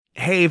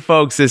Hey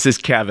folks, this is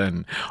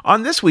Kevin.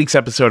 On this week's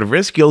episode of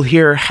Risk, you'll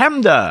hear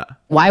Hemda.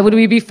 Why would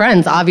we be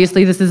friends?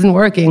 Obviously, this isn't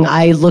working.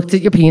 I looked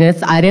at your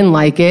penis. I didn't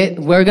like it.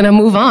 We're going to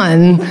move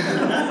on.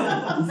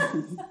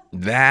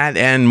 That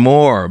and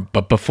more.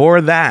 But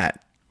before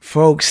that,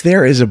 folks,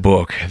 there is a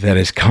book that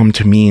has come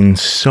to mean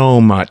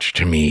so much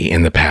to me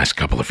in the past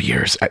couple of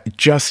years. It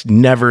just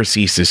never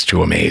ceases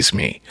to amaze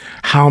me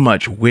how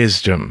much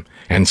wisdom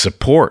and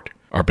support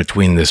are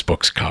between this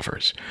book's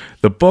covers.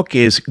 The book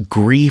is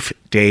Grief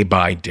Day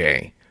by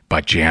Day by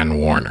Jan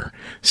Warner.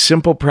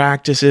 Simple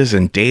practices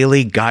and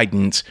daily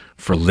guidance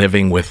for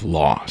living with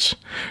loss.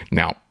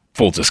 Now,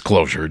 full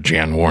disclosure,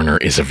 Jan Warner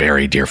is a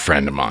very dear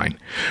friend of mine.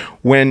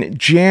 When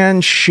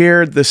Jan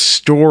shared the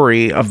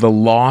story of the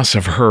loss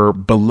of her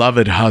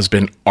beloved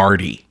husband,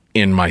 Artie,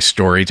 in my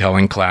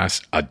storytelling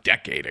class a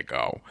decade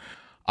ago,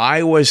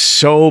 I was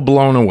so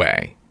blown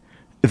away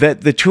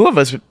that the two of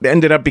us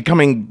ended up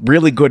becoming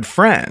really good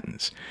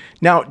friends.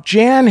 Now,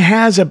 Jan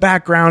has a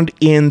background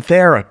in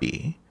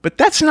therapy, but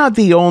that's not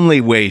the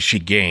only way she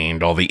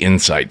gained all the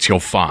insights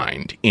you'll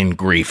find in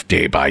Grief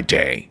Day by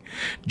Day.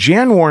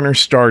 Jan Warner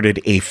started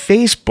a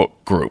Facebook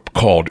group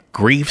called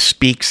Grief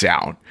Speaks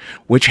Out,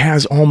 which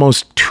has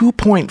almost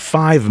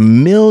 2.5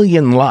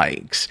 million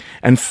likes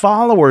and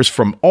followers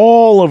from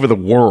all over the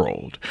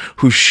world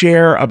who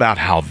share about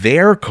how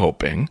they're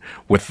coping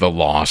with the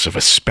loss of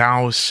a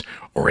spouse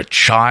or a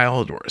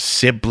child or a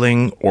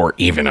sibling or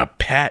even a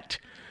pet.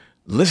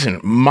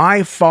 Listen,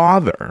 my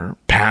father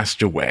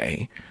passed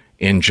away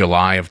in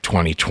July of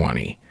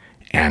 2020,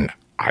 and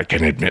I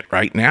can admit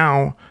right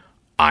now,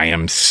 I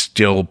am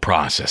still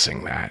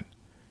processing that.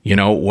 You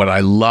know, what I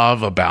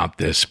love about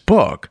this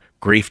book,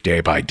 Grief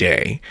Day by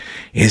Day,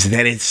 is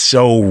that it's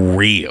so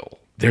real.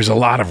 There's a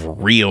lot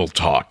of real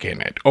talk in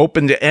it,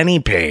 open to any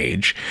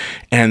page,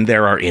 and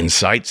there are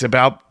insights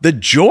about the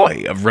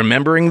joy of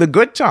remembering the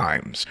good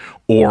times,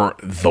 or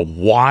the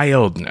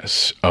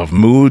wildness of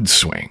mood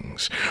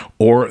swings,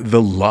 or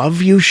the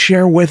love you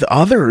share with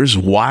others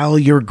while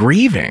you're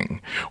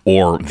grieving,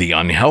 or the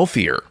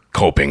unhealthier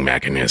coping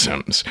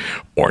mechanisms,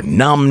 or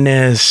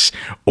numbness,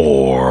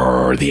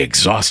 or the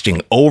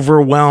exhausting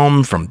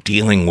overwhelm from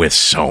dealing with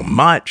so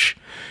much.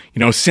 You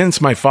know,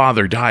 since my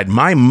father died,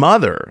 my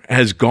mother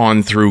has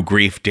gone through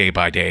Grief Day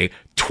by Day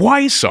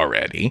twice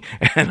already,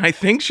 and I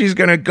think she's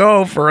going to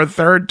go for a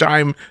third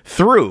time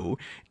through.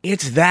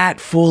 It's that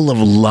full of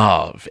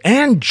love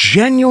and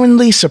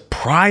genuinely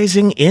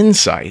surprising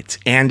insights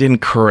and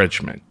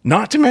encouragement.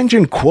 Not to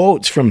mention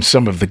quotes from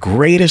some of the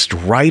greatest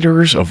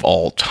writers of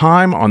all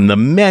time on the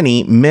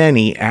many,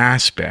 many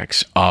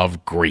aspects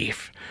of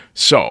grief.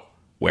 So,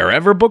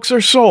 wherever books are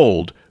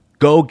sold,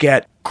 go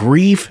get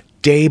Grief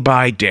Day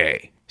by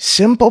Day.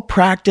 Simple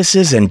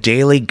Practices and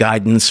Daily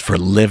Guidance for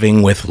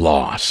Living with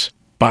Loss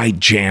by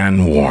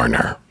Jan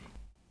Warner.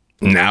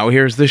 Now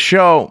here's the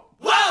show.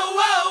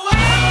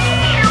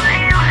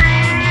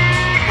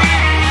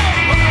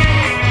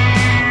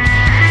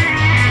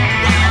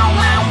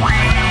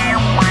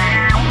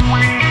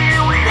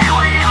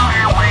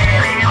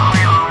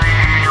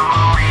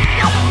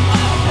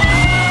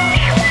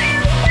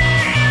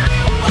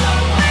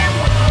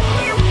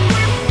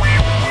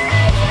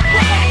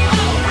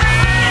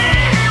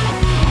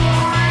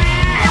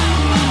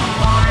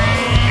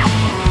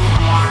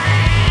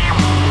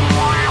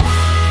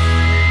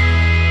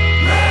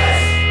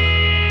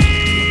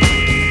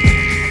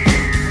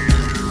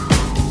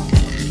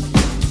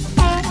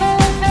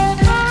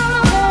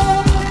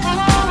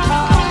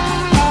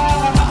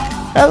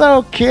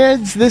 Hello,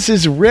 kids. This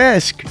is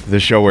Risk, the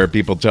show where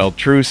people tell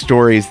true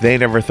stories they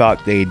never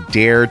thought they'd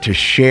dare to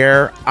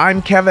share.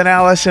 I'm Kevin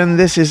Allison.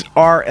 This is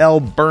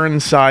R.L.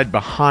 Burnside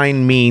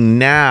behind me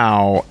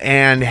now.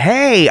 And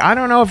hey, I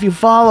don't know if you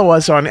follow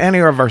us on any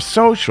of our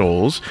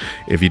socials.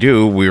 If you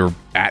do, we're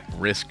at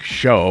Risk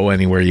Show,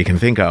 anywhere you can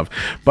think of.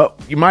 But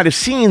you might have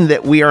seen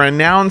that we are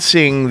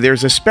announcing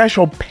there's a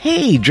special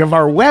page of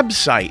our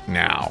website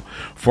now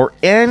for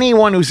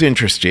anyone who's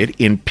interested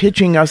in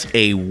pitching us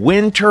a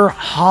winter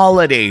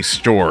holiday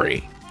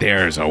story.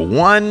 There's a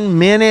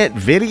 1-minute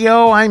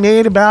video I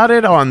made about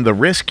it on the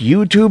Risk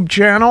YouTube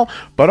channel,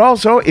 but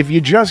also if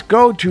you just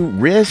go to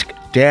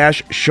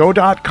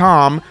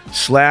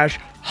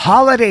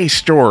risk-show.com/holiday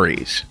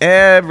stories.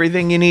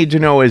 Everything you need to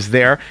know is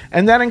there,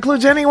 and that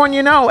includes anyone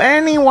you know.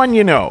 Anyone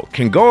you know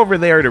can go over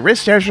there to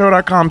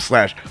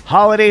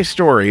risk-show.com/holiday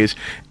stories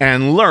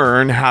and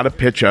learn how to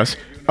pitch us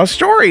a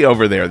story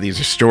over there. These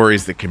are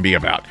stories that can be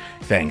about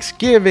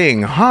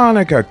Thanksgiving,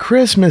 Hanukkah,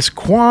 Christmas,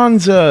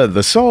 Kwanzaa,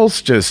 the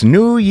solstice,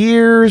 New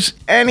Year's,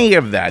 any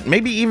of that.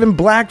 Maybe even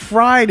Black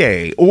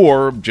Friday,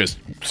 or just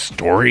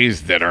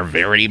stories that are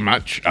very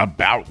much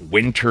about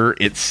winter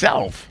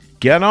itself.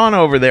 Get on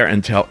over there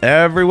and tell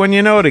everyone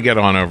you know to get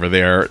on over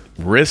there.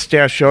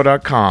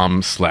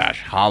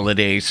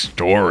 risk-show.com/holiday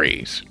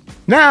stories.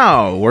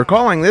 Now, we're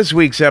calling this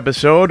week's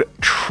episode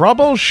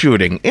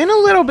Troubleshooting. In a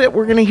little bit,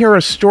 we're going to hear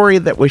a story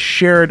that was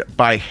shared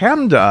by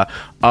Hemda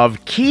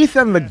of Keith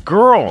and the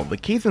Girl. The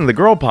Keith and the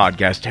Girl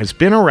podcast has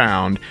been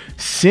around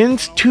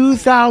since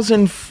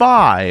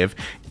 2005,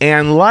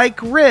 and like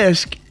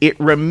Risk, it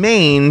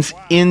remains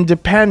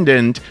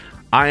independent.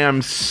 I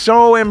am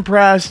so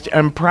impressed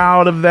and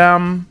proud of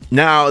them.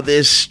 Now,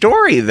 this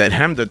story that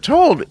Hemda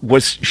told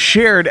was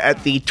shared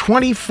at the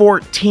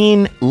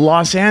 2014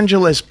 Los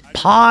Angeles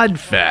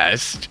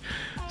Podfest.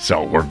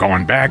 So we're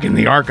going back in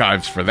the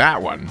archives for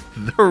that one.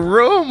 The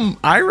room,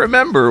 I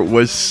remember,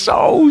 was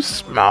so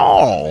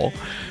small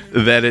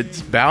that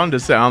it's bound to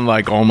sound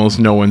like almost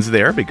no one's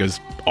there, because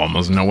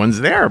almost no one's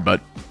there. But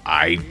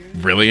I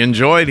really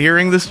enjoyed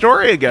hearing the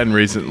story again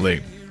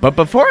recently. But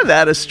before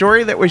that, a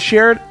story that was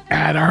shared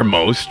at our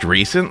most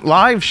recent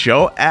live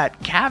show at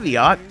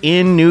Caveat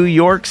in New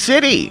York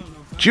City.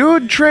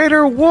 Jude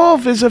Trader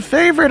Wolf is a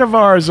favorite of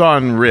ours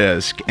on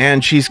Risk,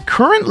 and she's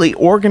currently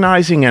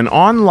organizing an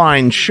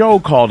online show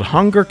called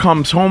Hunger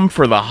Comes Home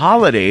for the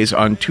Holidays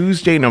on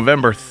Tuesday,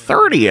 November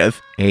 30th,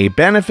 a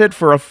benefit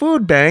for a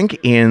food bank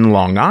in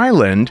Long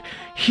Island.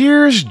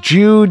 Here's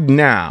Jude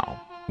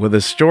now with a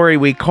story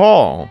we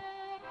call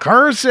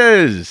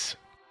Curses.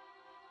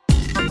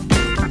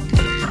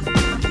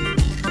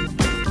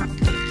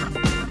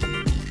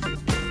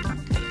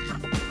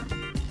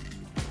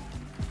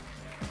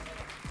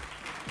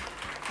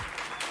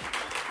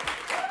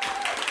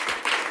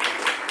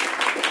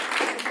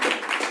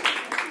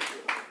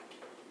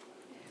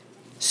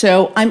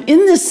 So I'm in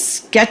this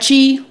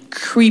sketchy,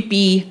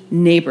 creepy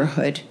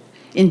neighborhood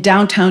in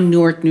downtown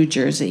Newark, New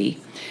Jersey,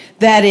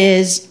 that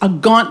is a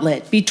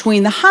gauntlet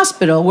between the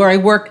hospital, where I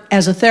work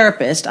as a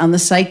therapist on the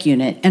psych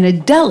unit, and a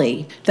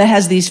deli that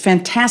has these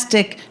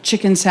fantastic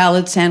chicken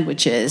salad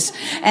sandwiches.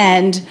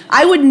 And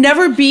I would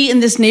never be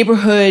in this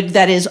neighborhood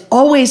that is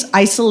always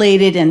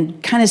isolated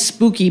and kind of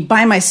spooky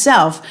by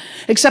myself,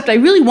 except I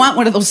really want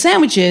one of those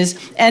sandwiches.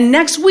 And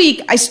next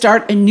week, I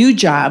start a new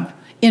job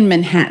in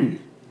Manhattan.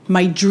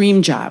 My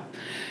dream job.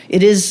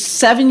 It is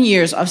 7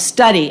 years of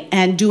study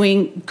and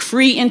doing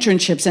free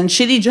internships and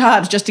shitty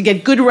jobs just to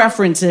get good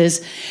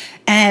references.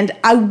 And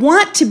I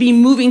want to be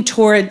moving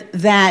toward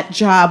that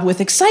job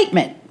with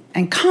excitement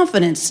and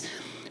confidence.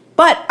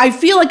 But I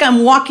feel like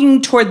I'm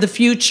walking toward the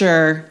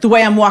future the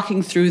way I'm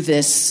walking through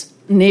this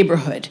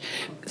neighborhood,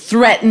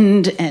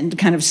 threatened and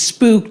kind of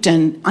spooked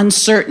and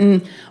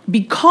uncertain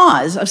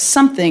because of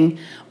something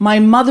my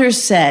mother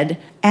said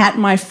at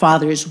my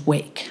father's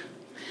wake.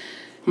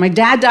 My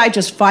dad died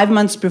just 5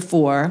 months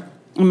before,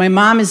 and my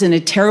mom is in a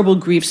terrible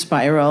grief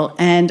spiral,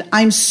 and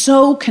I'm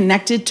so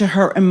connected to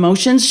her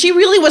emotions. She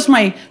really was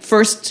my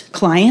first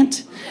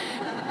client.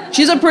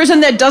 She's a person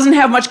that doesn't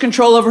have much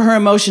control over her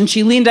emotions.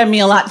 She leaned on me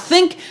a lot.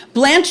 Think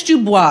Blanche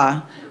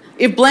Dubois.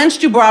 If Blanche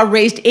Dubois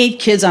raised 8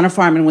 kids on a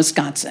farm in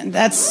Wisconsin,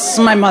 that's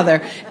my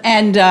mother.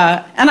 And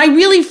I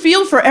really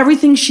feel for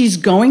everything she's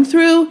going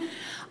through.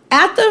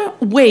 At the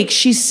wake,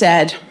 she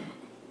said,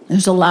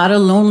 "There's a lot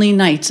of lonely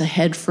nights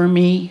ahead for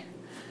me.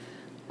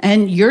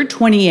 And you're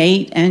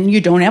 28 and you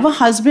don't have a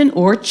husband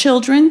or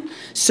children.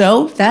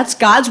 So that's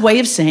God's way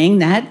of saying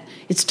that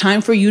it's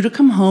time for you to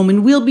come home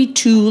and we'll be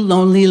 2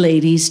 lonely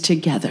ladies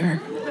together."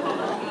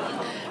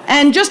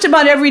 And just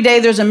about every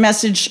day there's a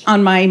message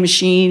on my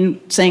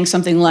machine saying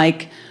something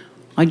like,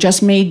 "I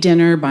just made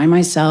dinner by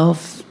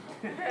myself.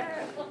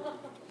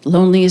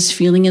 Loneliest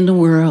feeling in the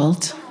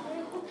world.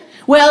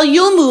 Well,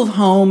 you'll move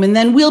home and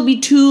then we'll be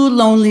 2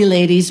 lonely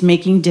ladies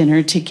making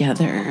dinner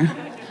together."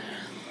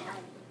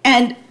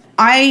 And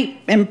I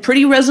am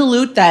pretty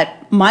resolute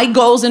that my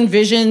goals and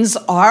visions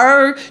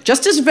are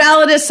just as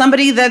valid as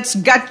somebody that's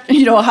got,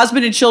 a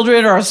husband and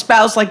children or a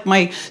spouse like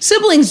my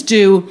siblings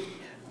do.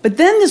 But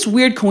then this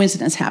weird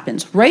coincidence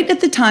happens. Right at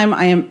the time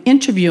I am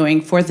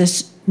interviewing for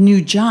this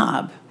new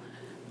job,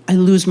 I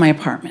lose my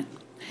apartment.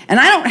 And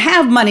I don't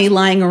have money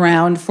lying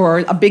around for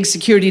a big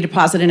security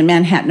deposit in a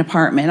Manhattan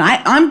apartment.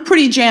 I'm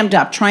pretty jammed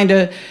up trying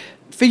to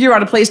figure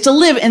out a place to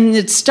live. And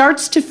it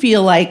starts to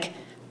feel like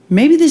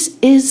maybe this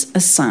is a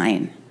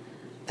sign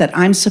that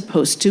I'm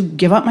supposed to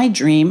give up my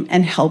dream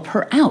and help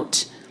her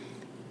out.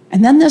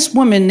 And then this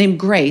woman named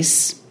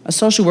Grace, a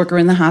social worker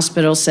in the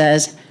hospital,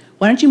 says,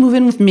 "Why don't you move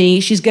in with me?"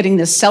 She's getting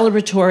this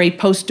celebratory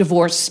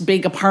post-divorce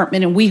big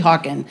apartment in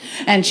Weehawken.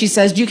 And she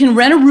says, "You can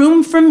rent a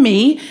room from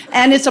me,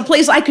 and it's a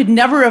place I could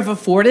never have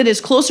afforded. It's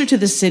closer to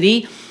the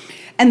city."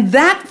 And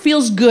that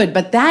feels good,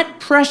 but that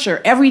pressure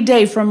every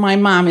day from my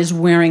mom is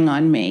wearing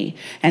on me.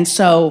 And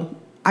so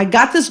I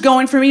got this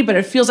going for me, but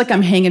it feels like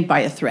I'm hanging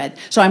by a thread.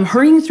 So I'm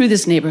hurrying through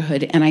this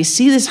neighborhood, and I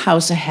see this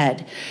house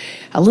ahead,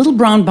 a little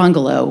brown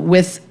bungalow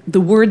with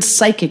the word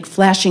psychic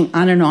flashing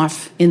on and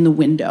off in the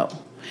window.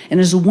 And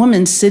there's a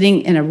woman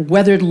sitting in a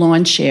weathered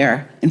lawn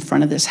chair in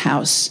front of this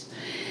house.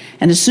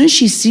 And as soon as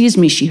she sees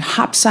me, she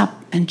hops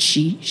up and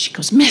she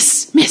goes,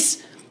 Miss,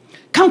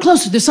 come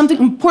closer. There's something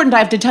important I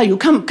have to tell you.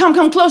 Come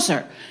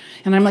closer."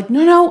 And I'm like,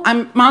 no,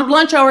 I'm on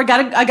lunch hour.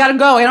 I gotta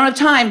go. I don't have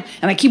time.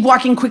 And I keep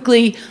walking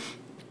quickly.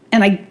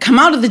 And I come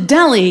out of the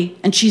deli,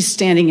 and she's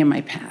standing in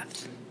my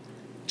path.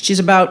 She's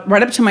about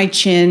right up to my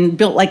chin,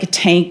 built like a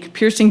tank,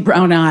 piercing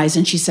brown eyes,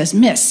 and she says,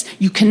 "Miss,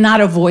 you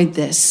cannot avoid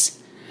this.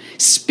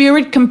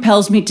 Spirit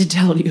compels me to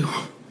tell you,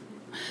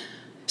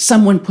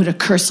 someone put a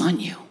curse on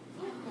you.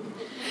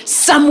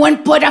 Someone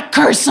put a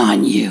curse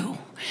on you."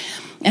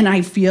 And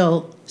I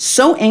feel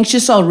so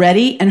anxious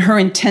already, and her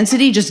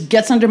intensity just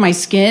gets under my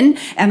skin,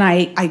 and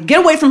I get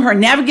away from her,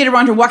 navigate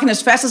around her, walking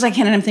as fast as I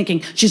can, and I'm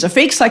thinking, she's a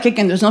fake psychic,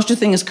 and there's no such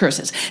thing as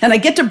curses. And I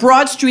get to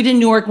Broad Street in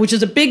Newark, which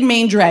is a big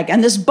main drag,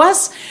 and this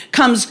bus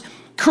comes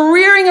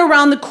careering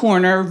around the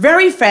corner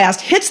very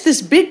fast, hits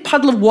this big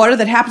puddle of water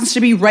that happens to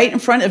be right in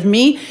front of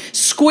me,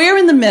 square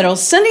in the middle,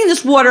 sending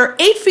this water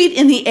 8 feet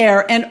in the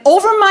air and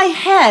over my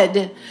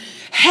head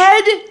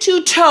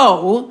to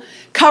toe,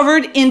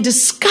 covered in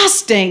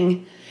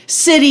disgusting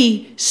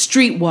city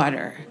street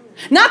water.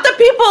 Not the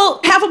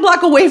people half a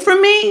block away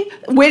from me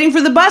waiting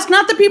for the bus,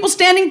 not the people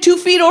standing 2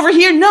 feet over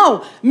here.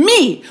 No,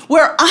 me,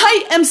 where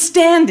I am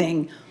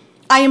standing,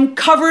 I am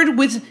covered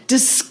with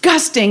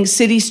disgusting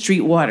city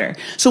street water.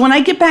 So when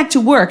I get back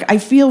to work, I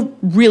feel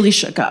really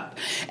shook up.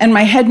 And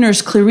my head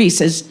nurse, Clarice,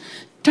 says,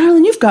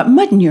 "Darling, you've got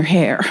mud in your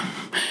hair."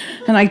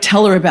 And I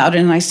tell her about it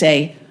and I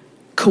say,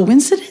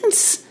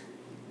 "Coincidence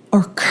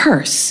or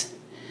curse?"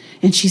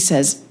 And she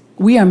says,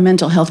 "We are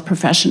mental health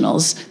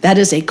professionals. That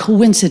is a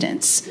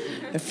coincidence.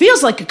 It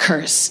feels like a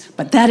curse,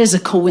 but that is a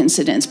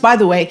coincidence. By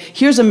the way,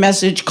 here's a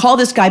message. Call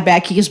this guy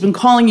back. He has been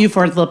calling you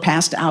for the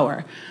past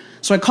hour."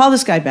 So I call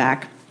this guy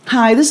back.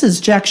 "Hi, this is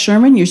Jack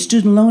Sherman, your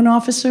student loan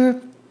officer.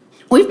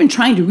 We've been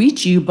trying to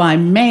reach you by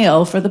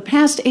mail for the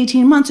past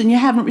 18 months, and you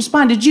haven't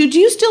responded. Do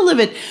you still live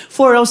at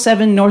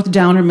 407 North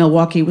Downer,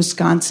 Milwaukee,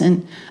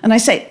 Wisconsin?" And I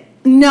say,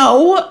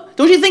 "No.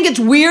 Don't you think it's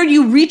weird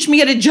you reach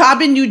me at a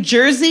job in New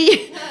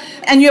Jersey?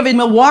 And you have a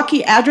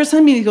Milwaukee address?"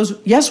 I mean, he goes,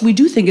 "Yes, we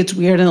do think it's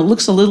weird, and it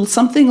looks a little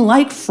something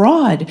like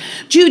fraud.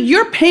 Jude,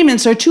 your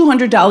payments are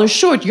 $200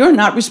 short. You're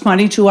not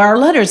responding to our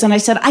letters." And I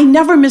said, "I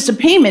never miss a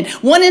payment.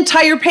 One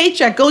entire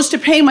paycheck goes to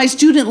pay my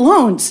student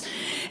loans."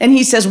 And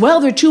he says, "Well,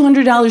 they're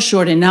 $200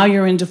 short, and now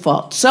you're in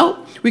default. So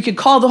we could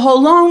call the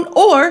whole loan,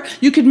 or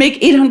you could make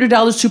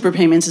 $800 super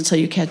payments until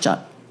you catch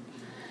up."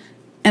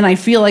 And I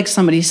feel like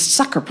somebody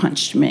sucker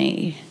punched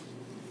me.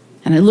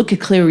 And I look at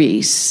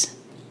Clarice,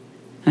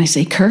 and I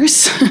say,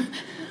 "Curse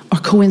or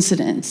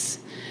coincidence?"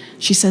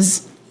 She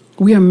says,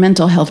 "We are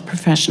mental health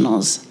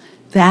professionals.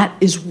 That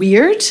is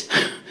weird,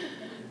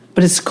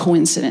 but it's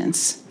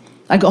coincidence."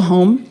 I go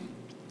home,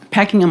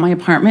 packing up my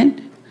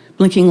apartment,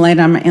 blinking light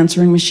on my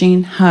answering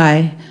machine.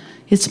 "Hi,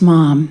 it's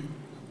Mom.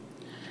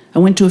 I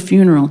went to a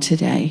funeral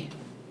today,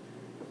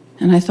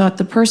 and I thought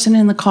the person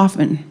in the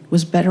coffin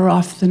was better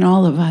off than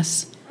all of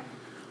us.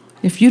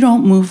 If you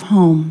don't move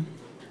home,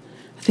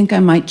 I think I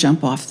might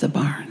jump off the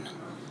barn."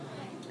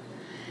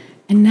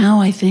 And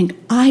now I think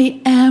I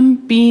am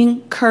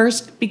being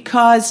cursed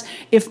because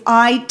if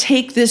I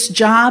take this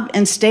job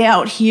and stay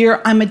out here,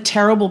 I'm a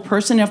terrible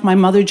person if my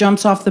mother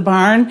jumps off the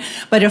barn.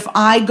 But if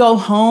I go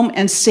home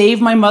and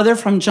save my mother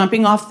from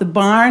jumping off the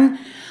barn,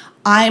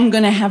 I'm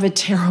going to have a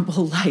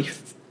terrible life.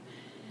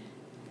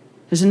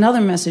 There's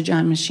another message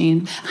on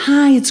machine.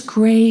 "Hi, it's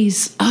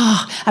Grace.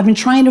 I've been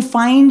trying to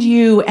find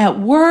you at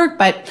work,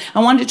 but I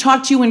wanted to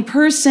talk to you in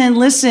person.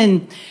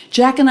 Listen,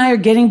 Jack and I are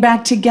getting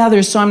back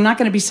together, so I'm not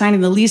going to be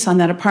signing the lease on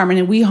that apartment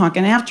in Weehawken.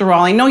 And after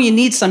all, I know you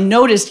need some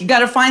notice. You got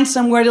to find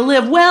somewhere to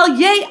live. Well,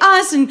 yay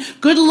us, and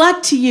good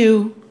luck to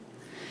you."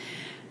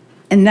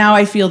 And now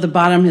I feel the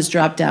bottom has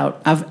dropped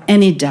out of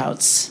any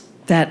doubts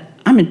that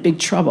I'm in big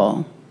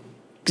trouble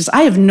because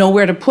I have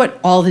nowhere to put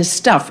all this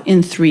stuff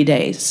in 3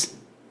 days.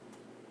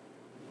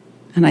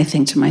 And I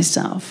think to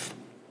myself,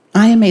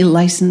 I am a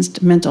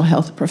licensed mental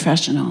health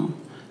professional,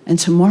 and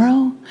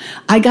tomorrow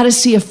I got to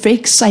see a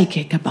fake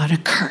psychic about a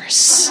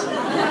curse.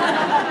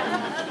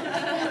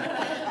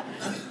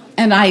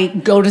 And I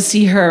go to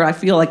see her. I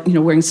feel like,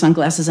 wearing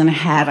sunglasses and a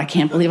hat. I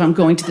can't believe I'm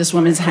going to this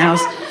woman's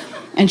house.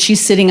 And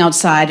she's sitting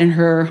outside in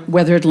her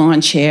weathered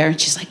lawn chair.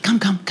 And she's like, come.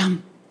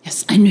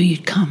 Yes, I knew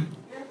you'd come.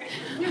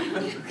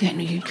 Yeah, I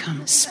knew you'd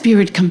come.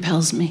 Spirit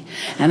compels me.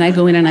 And I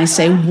go in and I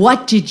say,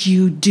 "What did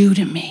you do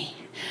to me?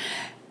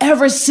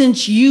 Ever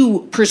since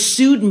you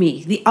pursued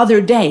me the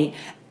other day,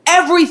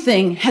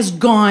 everything has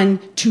gone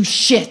to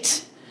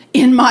shit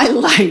in my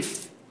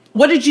life.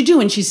 What did you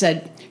do?" And she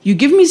said, "You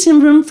give me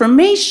some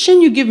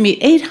information, you give me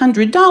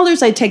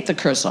 $800, I take the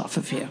curse off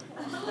of you."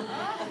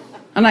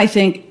 And I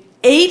think,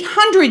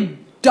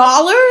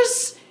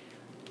 $800?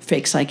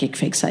 Fake psychic.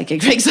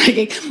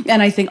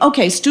 And I think,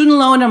 okay, student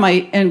loan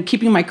and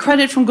keeping my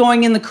credit from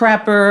going in the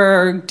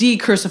crapper,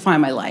 decursify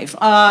my life.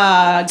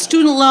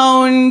 Student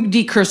loan,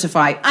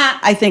 decursify.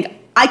 I think,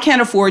 I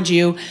can't afford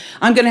you.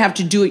 I'm going to have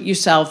to do it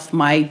yourself,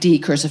 my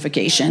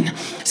decursification.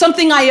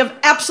 Something I have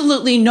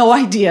absolutely no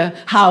idea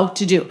how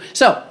to do.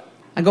 So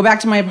I go back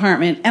to my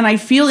apartment, and I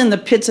feel in the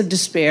pits of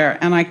despair,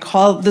 and I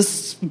call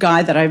this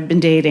guy that I've been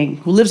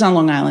dating, who lives on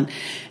Long Island,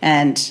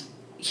 and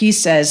he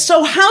says,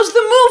 "So how's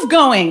the move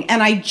going?"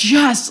 And I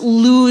just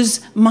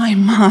lose my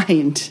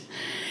mind.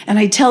 And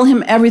I tell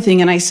him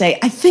everything, and I say,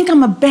 I think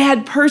I'm a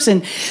bad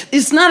person.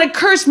 It's not a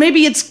curse,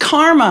 maybe it's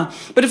karma.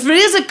 But if it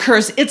is a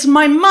curse, it's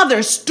my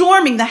mother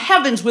storming the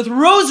heavens with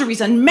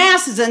rosaries and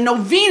masses and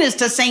novenas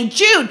to St.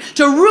 Jude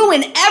to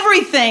ruin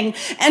everything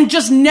and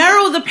just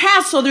narrow the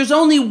path so there's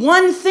only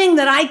one thing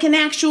that I can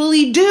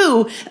actually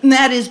do, and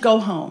that is go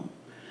home.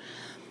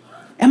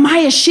 Am I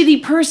a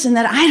shitty person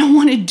that I don't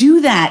want to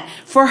do that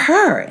for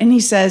her? And he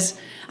says,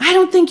 I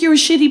don't think you're a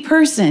shitty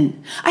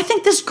person. I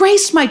think this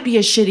Grace might be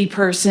a shitty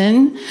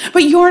person,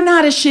 but you're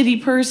not a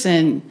shitty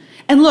person.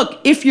 And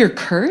look, if you're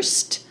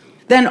cursed,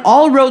 then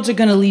all roads are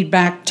going to lead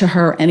back to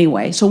her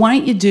anyway. So why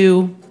don't you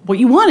do what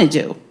you want to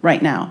do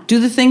right now? Do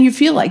the thing you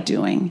feel like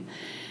doing.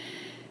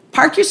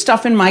 Park your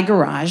stuff in my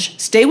garage,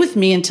 stay with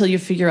me until you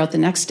figure out the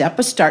next step,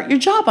 but start your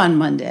job on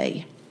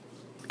Monday.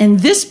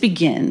 And this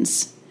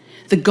begins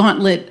the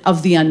gauntlet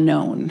of the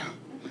unknown.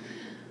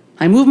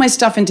 I move my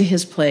stuff into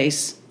his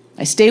place.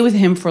 I stay with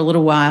him for a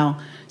little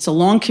while. It's a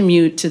long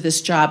commute to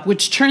this job,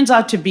 which turns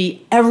out to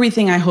be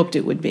everything I hoped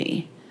it would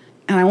be.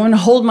 And I want to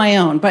hold my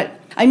own, but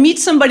I meet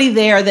somebody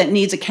there that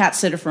needs a cat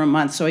sitter for a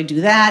month, so I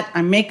do that.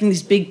 I'm making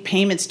these big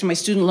payments to my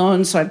student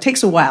loans, so it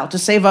takes a while to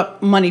save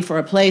up money for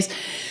a place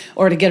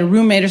or to get a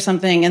roommate or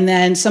something, and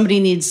then somebody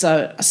needs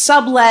a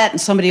sublet,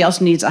 and somebody else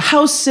needs a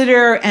house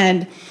sitter,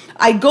 and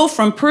I go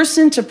from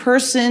person to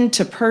person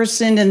to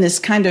person in this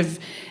kind of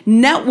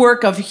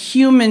network of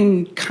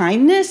human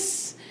kindness,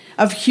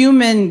 of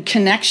human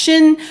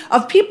connection,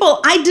 of people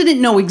I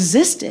didn't know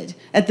existed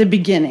at the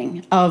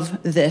beginning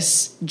of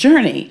this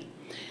journey,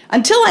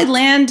 until I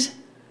land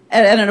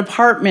at an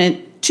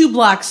apartment 2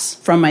 blocks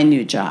from my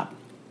new job.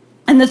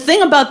 And the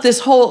thing about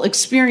this whole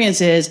experience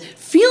is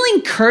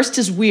feeling cursed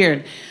is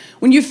weird.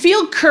 When you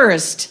feel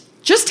cursed,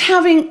 just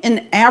having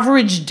an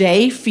average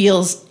day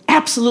feels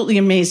absolutely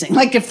amazing.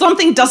 Like if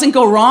something doesn't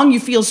go wrong, you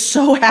feel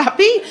so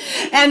happy.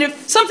 And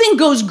if something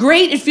goes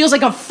great, it feels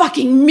like a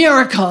fucking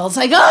miracle. It's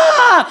like,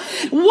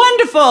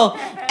 wonderful.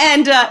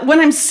 And when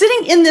I'm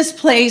sitting in this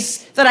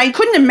place that I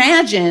couldn't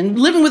imagine,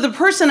 living with a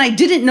person I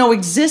didn't know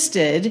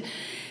existed,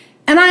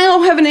 and I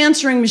don't have an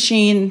answering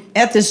machine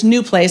at this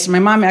new place, and my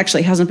mom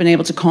actually hasn't been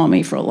able to call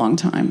me for a long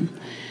time.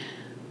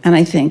 And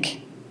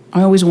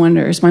I always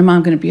wonder, is my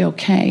mom going to be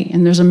okay?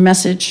 And there's a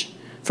message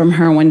from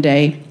her one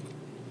day,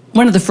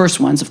 one of the first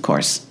ones, of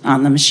course,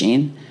 on the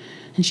machine.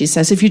 And she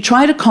says, if you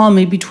try to call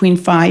me between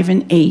 5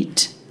 and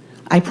 8,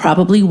 I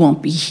probably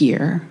won't be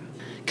here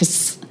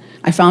because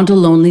I found a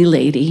lonely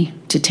lady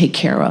to take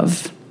care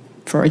of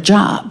for a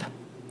job.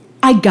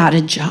 I got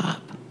a job.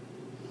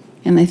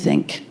 And I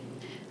think,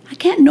 I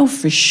can't know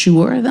for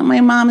sure that my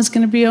mom is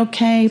going to be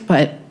okay,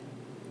 but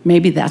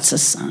maybe that's a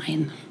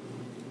sign.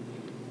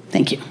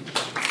 Thank you.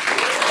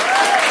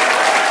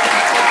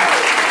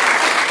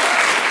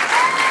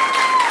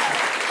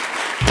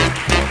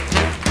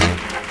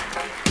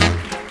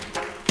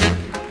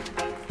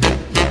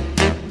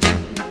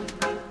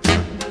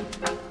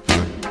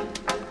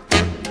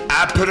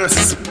 Put a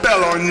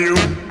spell on you.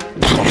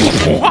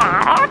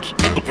 What?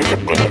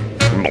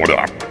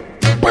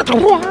 But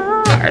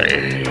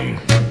why?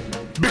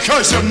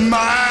 Because you're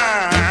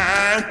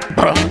mine.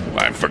 Oh,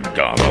 I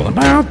forgot all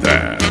about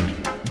that.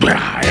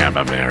 I have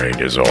a very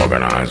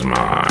disorganized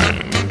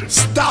mind.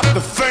 Stop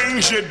the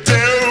things you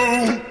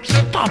do.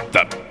 Stop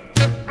the...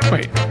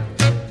 Wait.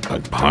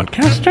 Like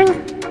podcasting?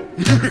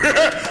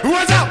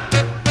 What's up?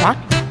 What?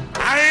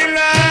 I ain't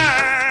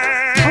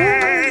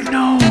lying. Oh,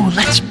 no.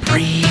 Let's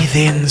breathe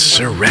in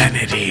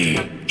serenity.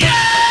 Yeah!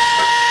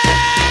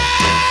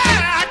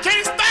 I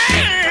can't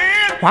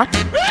stand. What?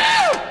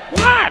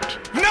 What?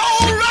 No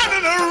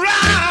running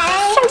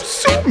around. So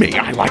sue me.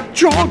 I like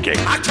jogging.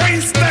 I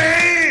can't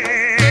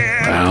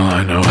stand. Well,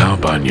 I know how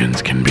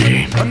bunions can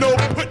be. No,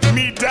 put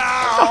me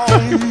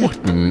down.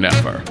 Would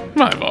never.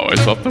 I've always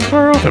thought the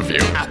world of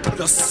you. I put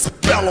a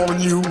spell on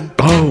you.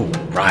 Oh,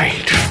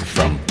 right.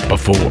 From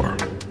before.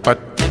 But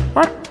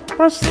what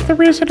was the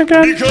reason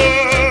again?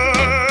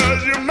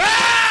 Because you're mine.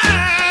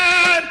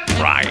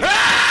 Right.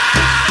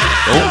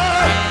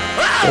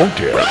 Oh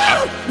dear.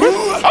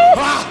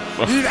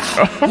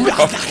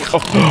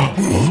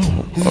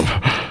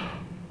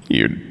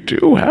 You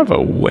do have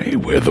a way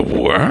with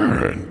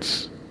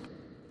words.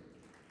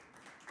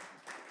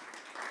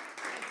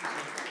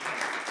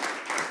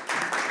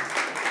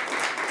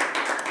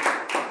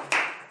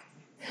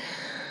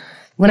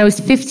 When I was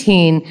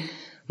 15,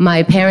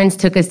 my parents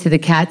took us to the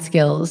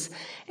Catskills.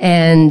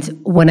 And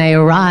when I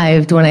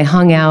arrived, when I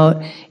hung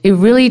out, it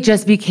really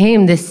just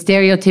became this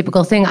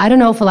stereotypical thing. I don't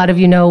know if a lot of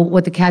you know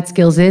what the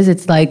Catskills is.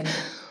 It's like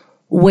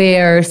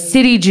where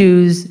city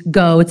Jews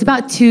go. It's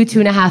about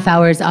 2.5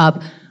 hours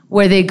up,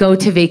 where they go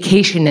to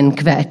vacation in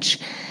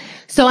Kvetch.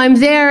 So I'm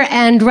there,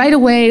 and right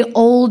away,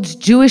 old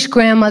Jewish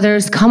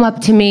grandmothers come up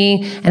to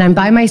me, and I'm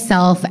by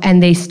myself,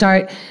 and they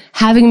start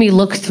having me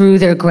look through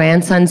their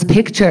grandson's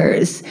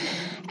pictures.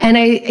 And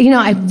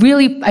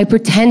I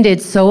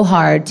pretended so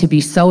hard to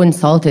be so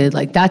insulted,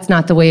 like that's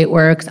not the way it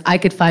works. I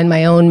could find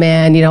my own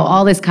man,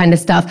 all this kind of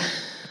stuff.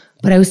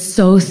 But I was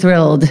so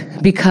thrilled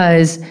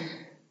because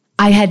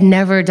I had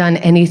never done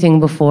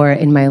anything before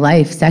in my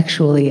life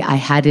sexually. I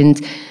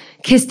hadn't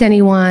kissed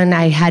anyone.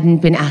 I hadn't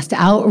been asked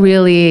out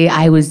really.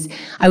 I was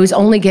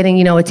only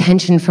getting,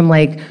 attention from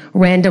like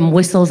random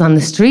whistles on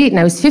the street. And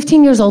I was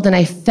 15 years old and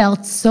I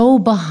felt so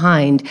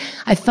behind.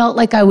 I felt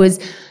like I was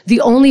the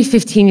only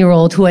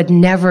 15-year-old who had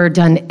never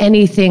done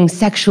anything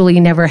sexually,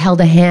 never held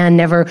a hand,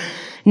 never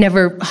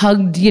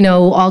hugged,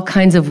 all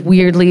kinds of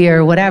weirdly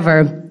or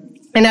whatever.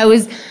 And I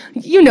was,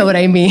 you know what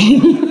I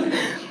mean.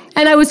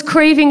 And I was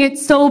craving it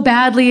so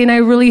badly, and I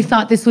really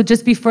thought this would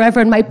just be forever.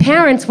 And my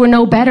parents were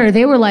no better.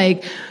 They were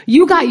like,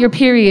 you got your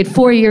period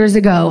 4 years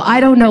ago. I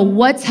don't know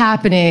what's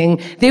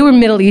happening. They were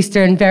Middle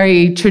Eastern,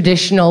 very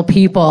traditional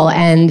people,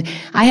 and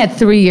I had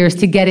 3 years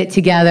to get it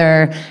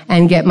together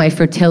and get my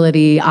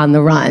fertility on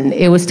the run.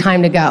 It was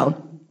time to go.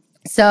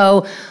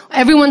 So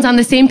everyone's on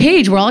the same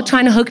page. We're all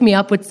trying to hook me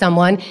up with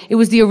someone. It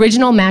was the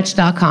original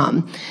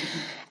Match.com.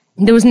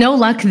 There was no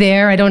luck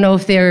there. I don't know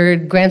if their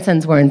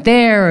grandsons weren't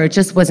there or it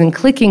just wasn't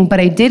clicking, but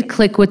I did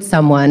click with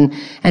someone.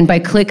 And by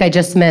click, I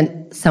just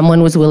meant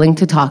someone was willing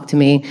to talk to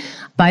me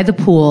by the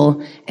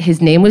pool.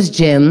 His name was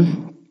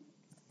Jim.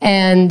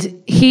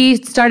 And he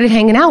started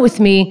hanging out with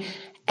me.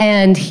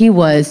 And he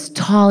was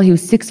tall. He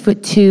was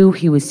 6'2".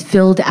 He was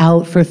filled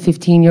out for a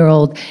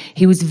 15-year-old.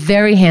 He was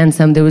very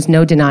handsome. There was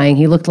no denying.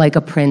 He looked like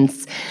a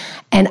prince.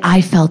 And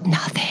I felt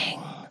nothing.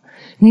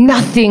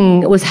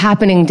 Nothing was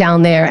happening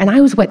down there. And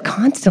I was wet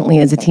constantly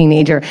as a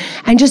teenager.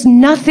 And just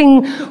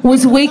nothing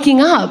was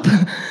waking up.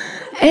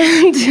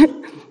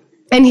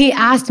 And he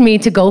asked me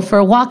to go for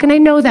a walk. And I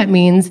know that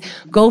means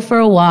go for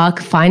a walk,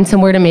 find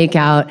somewhere to make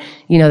out,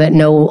 that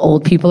no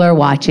old people are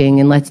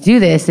watching, and let's do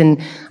this.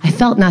 And I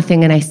felt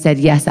nothing. And I said,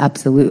 yes,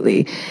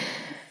 absolutely.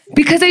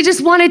 Because I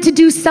just wanted to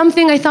do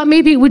something. I thought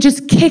maybe it would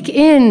just kick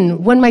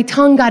in when my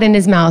tongue got in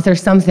his mouth or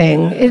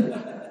something.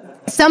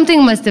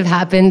 Something must have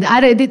happened.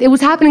 It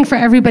was happening for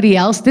everybody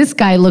else. This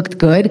guy looked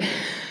good.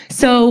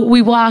 So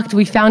we walked,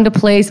 we found a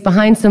place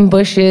behind some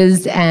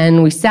bushes,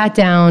 and we sat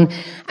down,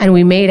 and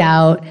we made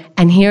out,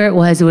 and here it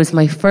was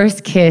my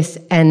first kiss,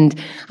 and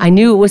I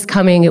knew it was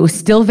coming. It was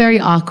still very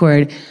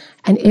awkward,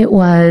 and it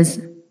was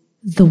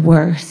the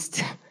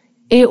worst.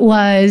 It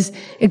was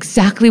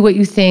exactly what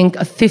you think a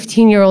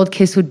 15-year-old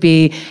kiss would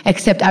be,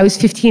 except I was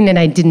 15 and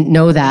I didn't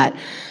know that.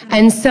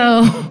 And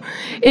so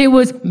it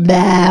was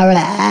blah,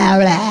 blah,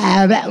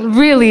 blah, blah,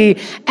 really,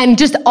 and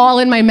just all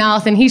in my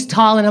mouth, and he's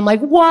tall, and I'm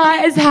like,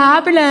 what is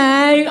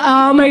happening?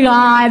 Oh my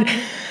God.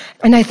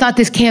 And I thought,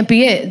 this can't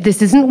be it.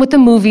 This isn't what the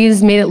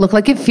movies made it look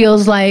like it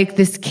feels like.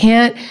 This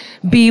can't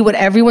be what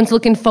everyone's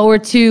looking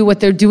forward to, what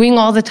they're doing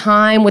all the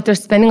time, what they're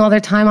spending all their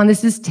time on.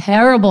 This is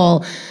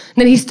terrible. And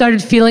then he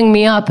started feeling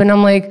me up, and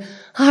I'm like,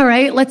 all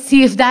right, let's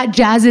see if that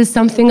jazzes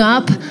something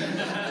up.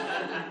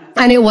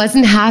 And it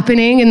wasn't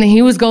happening, and then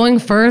he was going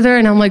further,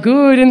 and I'm like,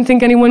 ooh, I didn't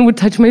think anyone would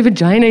touch my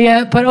vagina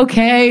yet, but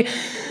okay.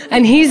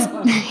 And he's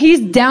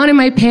down in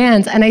my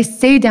pants, and I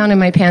say down in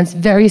my pants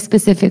very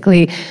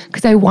specifically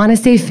because I want to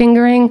say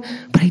fingering,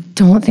 but I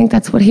don't think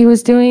that's what he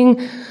was doing.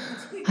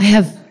 I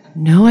have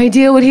no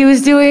idea what he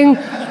was doing.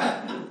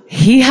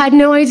 He had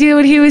no idea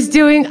what he was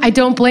doing. I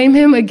don't blame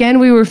him. Again,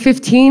 we were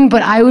 15,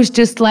 but I was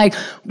just like,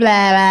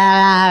 blah,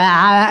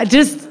 blah, blah,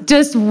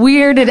 just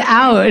weirded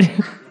out.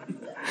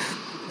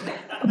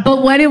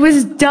 But when it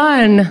was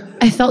done,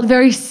 I felt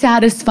very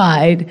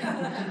satisfied.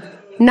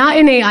 Not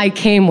in a I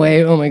came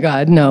way, oh my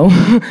God, no.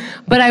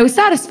 But I was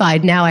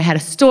satisfied. Now I had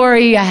a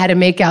story, I had a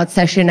makeout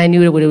session, I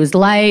knew what it was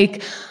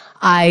like.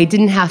 I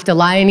didn't have to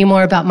lie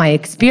anymore about my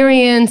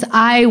experience.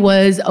 I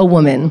was a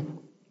woman.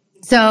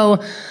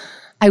 So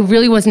I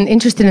really wasn't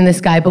interested in this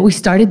guy, but we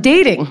started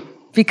dating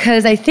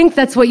because I think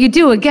that's what you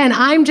do. Again,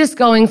 I'm just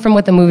going from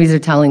what the movies are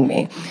telling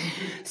me.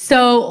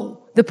 So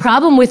the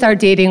problem with our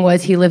dating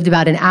was he lived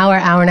about an hour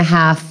and a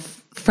half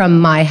from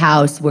my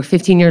house. We're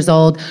 15 years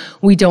old.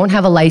 We don't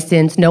have a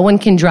license. No one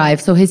can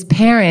drive. So his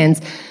parents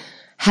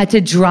had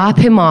to drop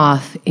him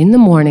off in the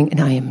morning,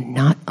 and I am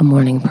not a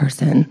morning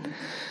person.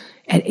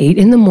 At 8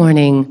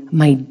 a.m,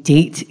 my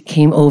date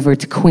came over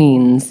to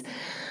Queens.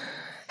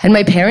 And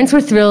my parents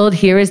were thrilled.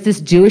 Here is this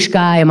Jewish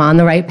guy. I'm on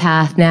the right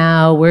path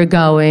now. We're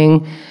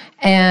going.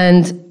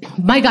 And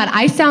my God,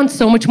 I sound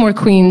so much more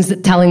Queens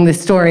telling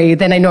this story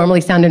than I normally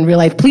sound in real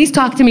life. Please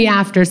talk to me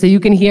after so you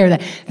can hear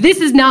that.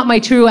 This is not my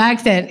true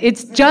accent.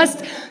 It's just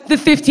the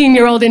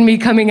 15-year-old in me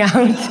coming out.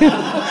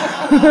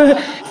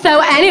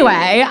 So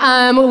anyway,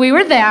 we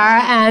were there,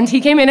 and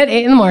he came in at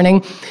 8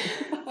 a.m.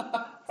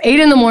 8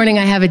 a.m,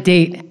 I have a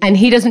date, and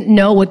he doesn't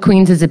know what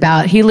Queens is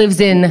about. He lives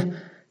in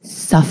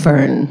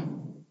Suffern.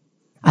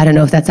 I don't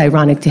know if that's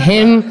ironic to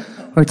him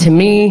or to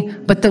me,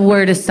 but the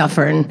word is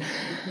Suffern.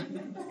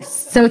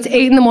 So it's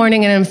 8 a.m,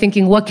 and I'm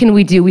thinking, what can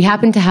we do? We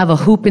happen to have a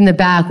hoop in the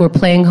back. We're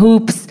playing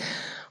hoops.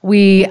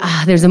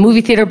 There's a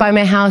movie theater by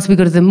my house. We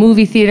go to the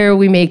movie theater.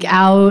 We make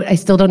out. I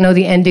still don't know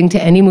the ending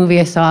to any movie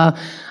I saw.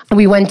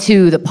 We went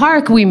to the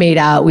park. We made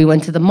out. We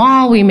went to the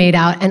mall. We made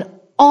out. And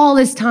all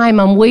this time,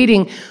 I'm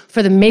waiting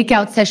for the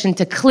makeout session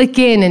to click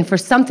in and for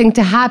something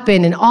to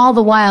happen. And all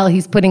the while,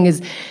 he's putting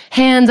his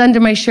hands under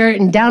my shirt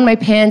and down my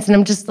pants. And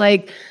I'm just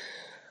like,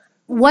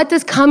 what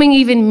does coming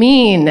even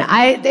mean?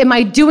 Am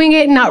I doing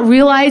it and not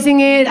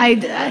realizing it?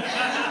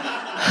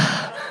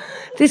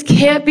 This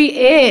can't be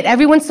it.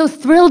 Everyone's so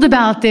thrilled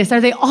about this. Are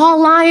they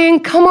all lying?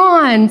 Come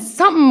on,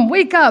 something,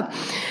 wake up.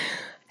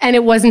 And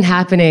it wasn't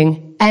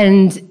happening.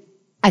 And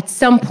at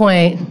some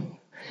point,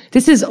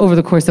 this is over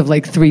the course of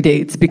like 3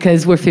 dates,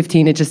 because we're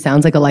 15, it just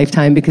sounds like a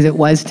lifetime, because it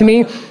was to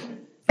me.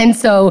 And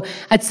so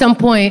at some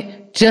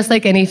point, just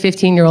like any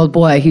 15-year-old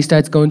boy, he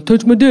starts going,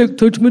 touch my dick,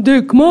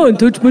 come on,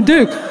 touch my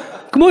dick.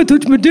 Come on,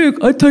 touch my dick,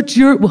 I touch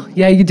your, well,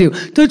 yeah, you do.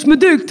 Touch my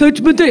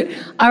dick.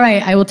 All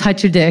right, I will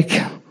touch your dick.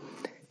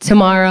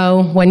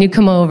 Tomorrow, when you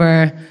come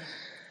over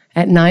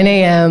at 9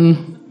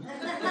 a.m.,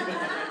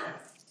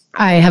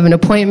 I have an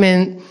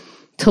appointment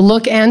to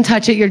look and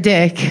touch at your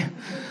dick,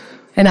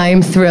 and I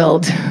am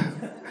thrilled.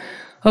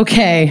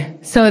 Okay,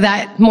 so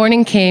that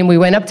morning came, we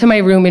went up to my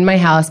room in my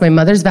house, my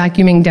mother's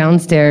vacuuming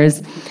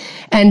downstairs,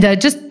 and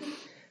just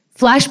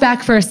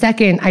flashback for a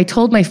second, I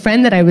told my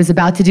friend that I was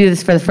about to do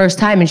this for the first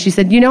time, and she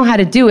said, you know how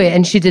to do it,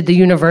 and she did the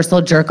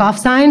universal jerk-off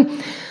sign.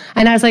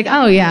 And I was like,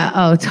 oh yeah,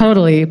 oh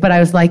totally. But I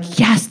was like,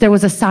 yes, there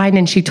was a sign,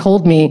 and she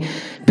told me,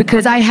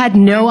 because I had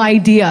no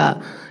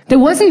idea. There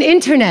wasn't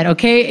internet,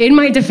 okay? In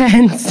my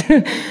defense,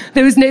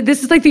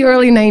 this is like the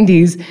early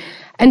 90s.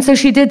 And so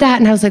she did that,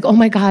 and I was like, oh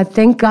my God,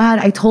 thank God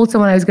I told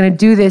someone I was gonna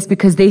do this,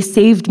 because they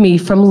saved me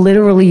from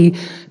literally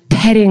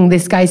petting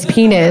this guy's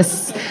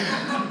penis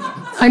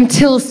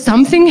until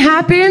something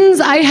happens.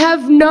 I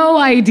have no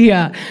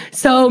idea.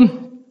 So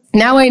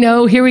now I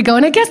know, here we go.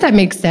 And I guess that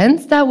makes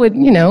sense. That would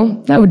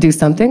do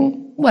something,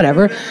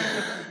 whatever.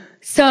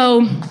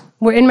 So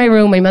we're in my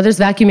room. My mother's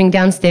vacuuming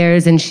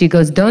downstairs, and she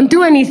goes, don't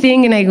do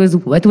anything. And I goes,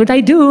 what would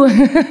I do?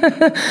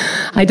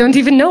 I don't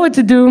even know what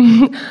to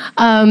do.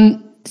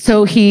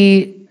 So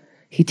he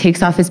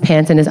takes off his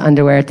pants and his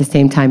underwear at the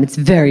same time. It's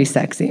very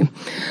sexy.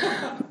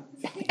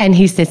 And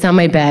he sits on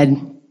my bed,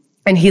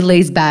 and he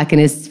lays back, and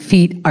his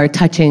feet are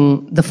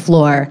touching the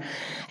floor.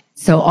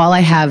 So all I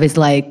have is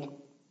like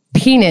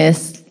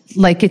penis,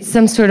 like it's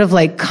some sort of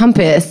like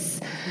compass.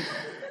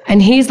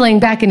 And he's laying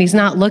back and he's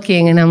not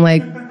looking. And I'm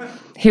like,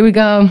 here we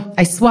go.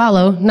 I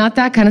swallow, not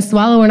that kind of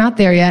swallow. We're not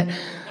there yet.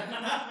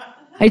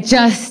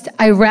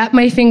 I wrap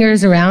my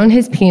fingers around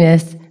his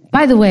penis.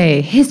 By the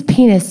way, his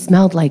penis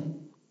smelled like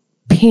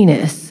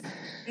penis.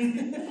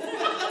 And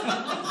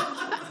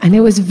it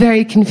was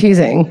very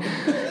confusing.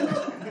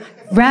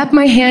 Wrapped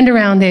my hand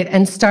around it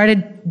and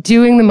started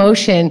doing the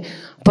motion,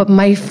 but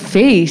my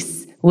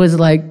face was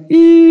like,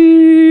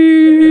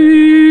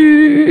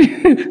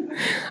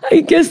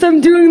 I guess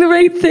I'm doing the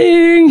right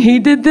thing. He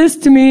did this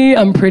to me.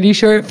 I'm pretty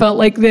sure it felt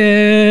like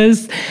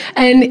this.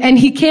 And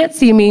he can't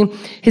see me.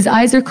 His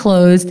eyes are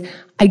closed.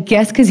 I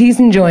guess because he's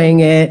enjoying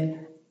it.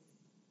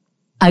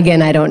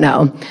 Again, I don't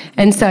know.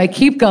 And so I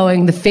keep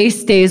going. The face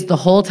stays the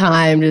whole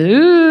time.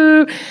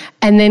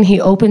 And then he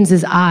opens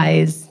his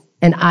eyes.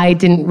 And I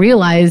didn't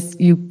realize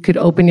you could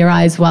open your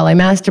eyes while I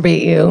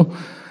masturbate you.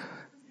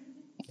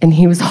 And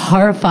he was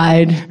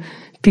horrified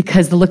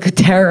because the look of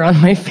terror on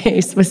my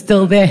face was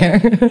still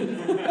there.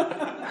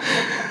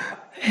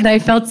 And I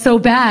felt so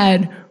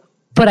bad,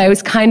 but I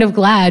was kind of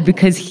glad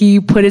because he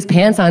put his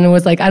pants on and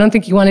was like, I don't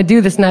think you want to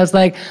do this. And I was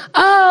like,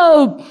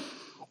 oh,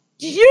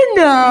 yeah,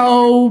 I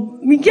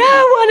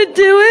want to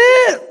do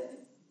it.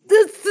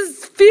 This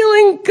is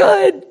feeling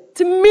good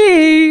to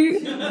me.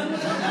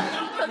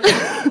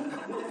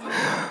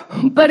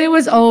 But it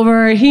was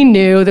over. He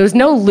knew. There was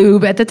no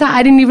lube at the time.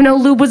 I didn't even know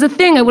lube was a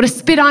thing. I would have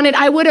spit on it.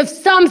 I would have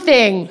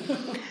something.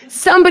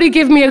 Somebody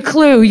give me a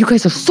clue. You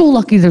guys are so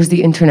lucky there's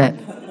the internet.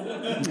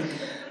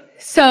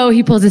 So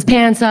he pulls his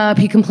pants up.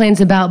 He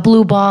complains about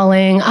blue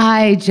balling.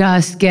 I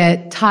just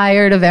get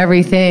tired of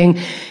everything.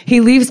 He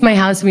leaves my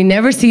house. We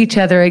never see each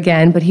other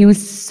again, but he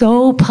was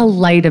so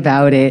polite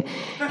about it.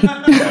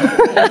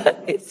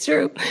 It's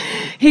true.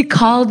 He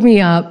called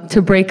me up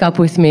to break up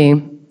with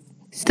me.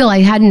 Still, I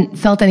hadn't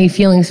felt any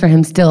feelings for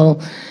him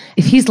still.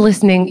 If he's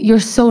listening, you're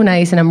so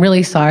nice, and I'm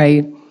really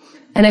sorry.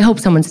 And I hope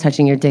someone's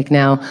touching your dick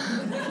now.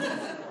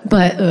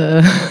 But,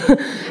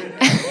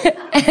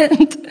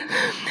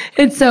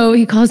 and so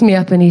he calls me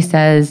up and he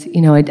says,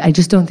 I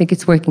just don't think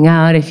it's working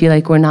out. I feel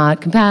like we're not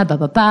compatible,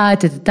 blah, blah, blah,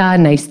 da, da, da,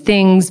 nice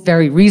things,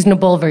 very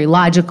reasonable, very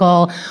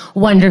logical,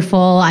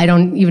 wonderful. I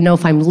don't even know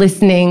if I'm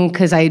listening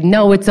because I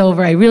know it's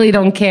over. I really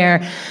don't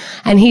care.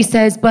 And he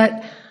says,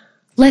 but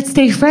let's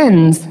stay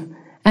friends.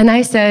 And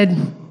I said,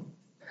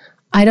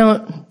 I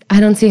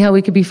don't see how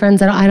we could be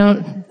friends.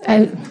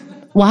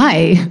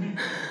 Why?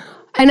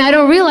 And I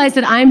don't realize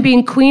that I'm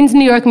being Queens,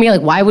 New York, me,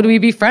 like, why would we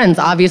be friends?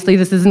 Obviously,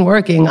 this isn't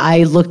working.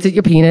 I looked at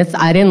your penis.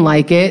 I didn't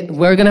like it.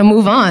 We're going to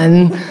move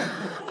on.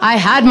 I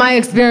had my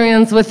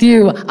experience with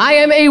you. I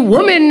am a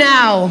woman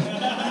now.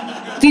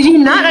 Did you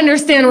not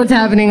understand what's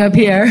happening up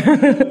here?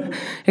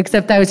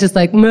 Except I was just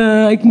like,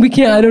 we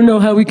can't, I don't know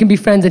how we can be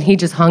friends. And he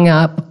just hung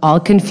up, all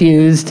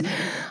confused.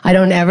 I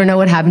don't ever know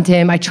what happened to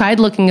him. I tried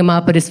looking him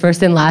up, but his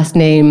first and last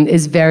name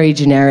is very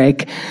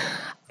generic.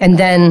 And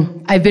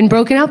then I've been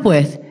broken up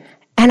with.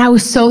 And I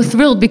was so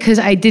thrilled because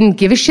I didn't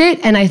give a shit,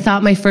 and I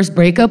thought my first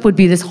breakup would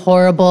be this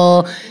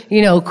horrible,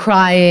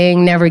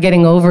 crying, never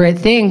getting over it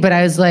thing. But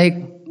I was like,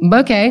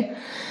 okay.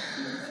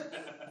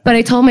 But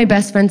I told my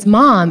best friend's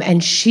mom,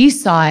 and she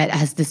saw it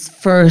as this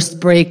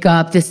first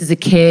breakup. This is a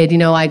kid,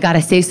 I got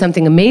to say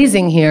something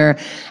amazing here.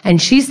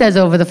 And she says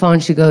over the phone,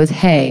 she goes,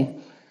 hey,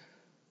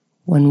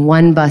 when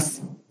one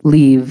bus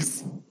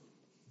leaves,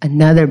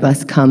 another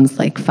bus comes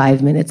like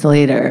 5 minutes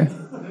later.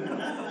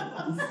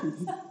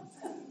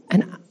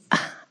 And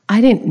I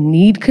didn't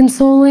need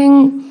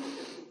consoling,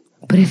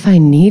 but if I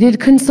needed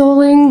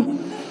consoling,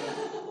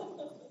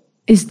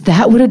 is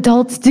that what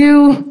adults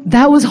do?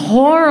 That was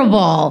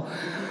horrible.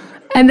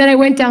 And then I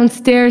went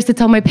downstairs to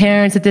tell my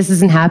parents that this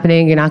isn't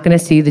happening. You're not going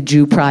to see the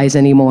Jew prize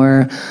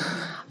anymore.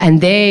 And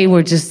they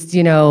were just,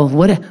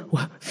 what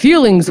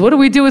feelings? What do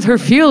we do with her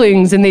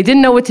feelings? And they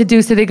didn't know what to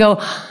do. So they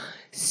go,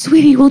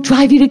 sweetie, we'll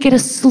drive you to get a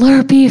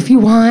Slurpee if you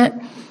want.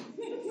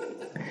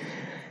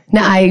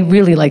 Now, I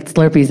really liked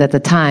Slurpees at the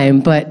time,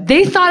 but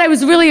they thought I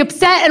was really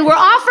upset and were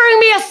offering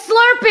me a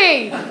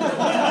Slurpee.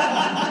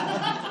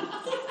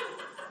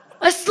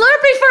 A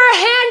Slurpee for a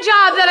hand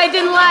job that I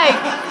didn't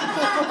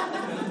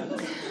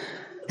like.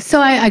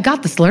 So I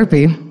got the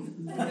Slurpee.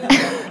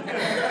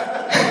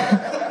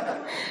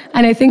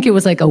 And I think it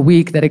was like a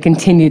week that I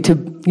continued to,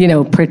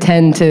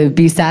 pretend to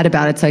be sad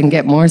about it so I can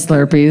get more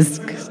Slurpees.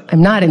 'Cause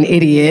I'm not an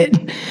idiot.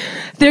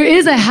 There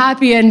is a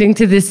happy ending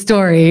to this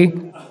story.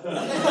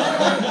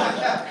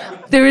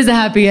 There is a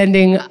happy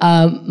ending.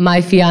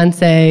 My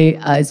fiance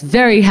is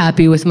very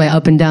happy with my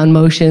up and down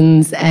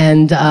motions,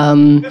 and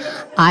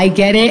I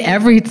get it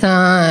every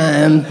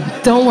time.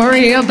 Don't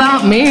worry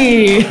about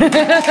me.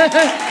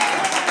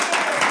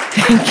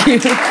 Thank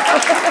you.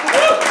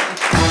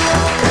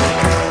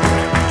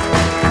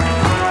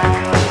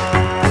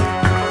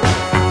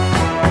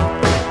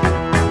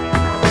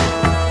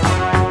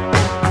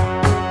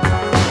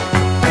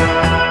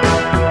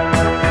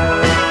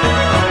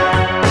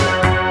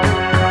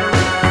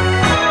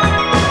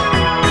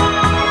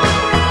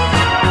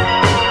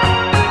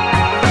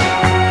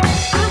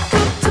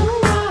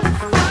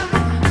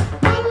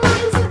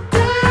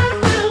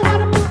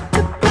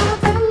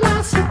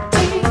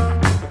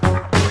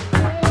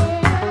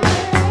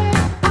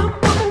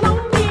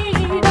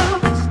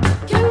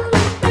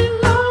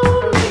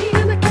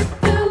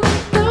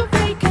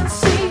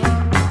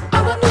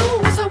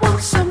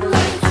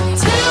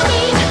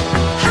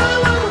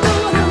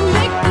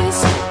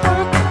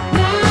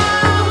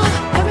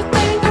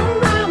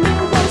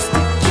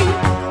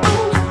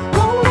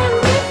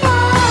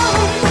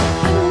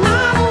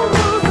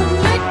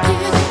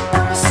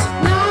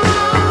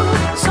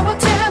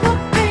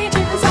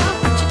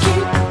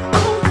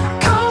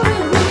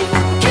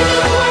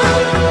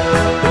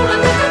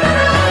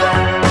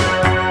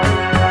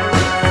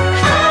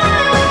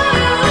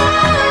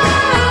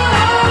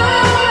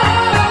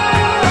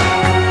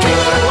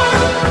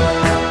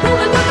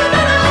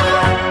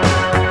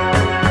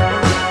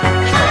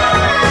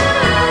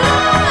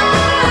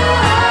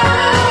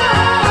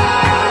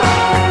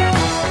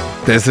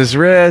 This is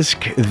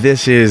Risk.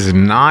 This is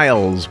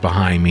Niles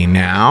behind me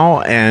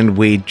now, and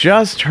we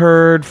just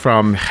heard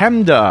from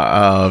Hemda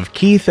of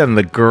Keith and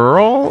the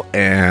Girl,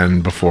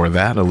 and before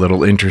that, a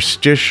little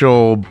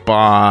interstitial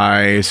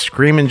by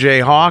Screamin'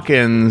 Jay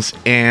Hawkins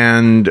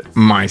and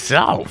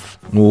myself,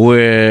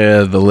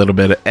 with a little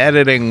bit of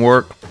editing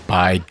work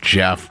by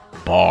Jeff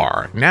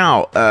Barr.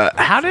 Now,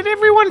 how did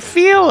everyone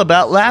feel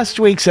about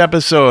last week's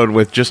episode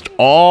with just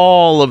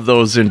all of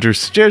those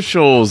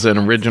interstitials and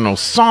original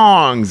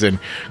songs and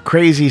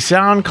crazy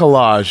sound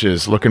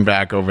collages looking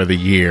back over the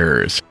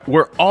years?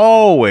 We're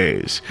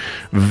always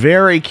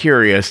very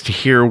curious to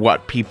hear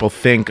what people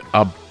think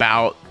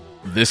about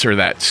this or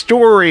that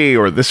story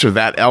or this or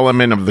that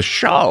element of the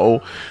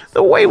show.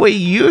 The way we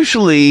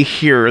usually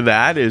hear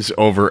that is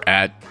over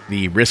at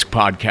the Risk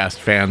Podcast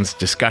fans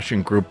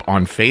discussion group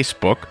on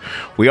Facebook.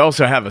 We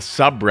also have a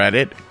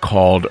subreddit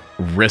called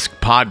Risk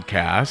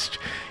Podcast.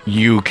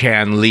 You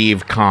can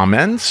leave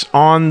comments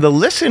on the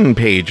listen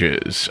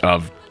pages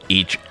of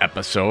each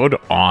episode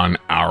on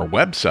our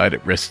website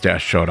at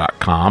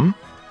risk-show.com,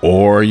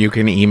 or you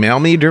can email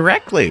me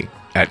directly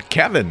at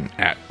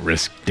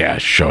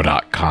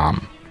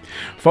kevin@risk-show.com.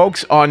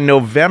 Folks, on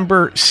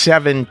November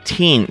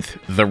 17th,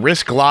 the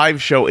Risk Live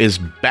show is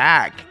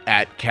back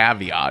at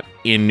Caveat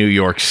in New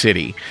York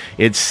City.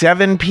 It's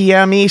 7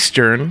 p.m.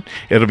 Eastern.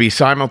 It'll be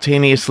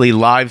simultaneously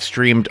live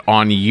streamed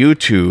on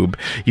YouTube.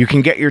 You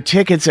can get your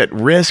tickets at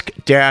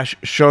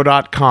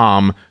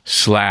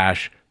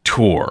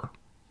risk-show.com/tour.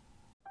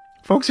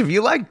 Folks, if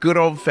you like good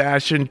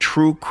old-fashioned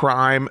true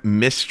crime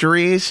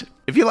mysteries,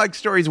 if you like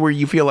stories where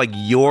you feel like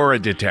you're a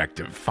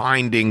detective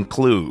finding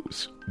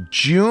clues,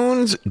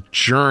 June's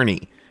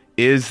Journey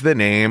is the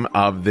name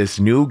of this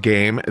new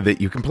game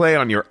that you can play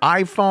on your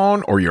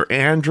iPhone or your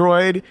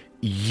Android.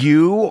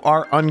 You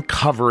are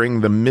uncovering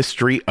the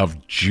mystery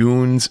of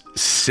June's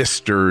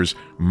sister's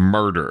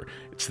murder.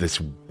 It's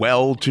this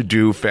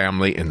well-to-do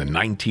family in the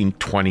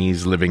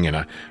 1920s living in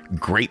a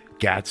Great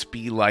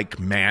Gatsby-like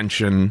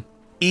mansion.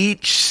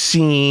 Each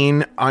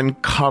scene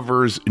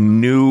uncovers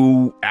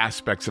new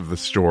aspects of the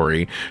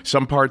story.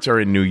 Some parts are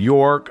in New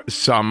York,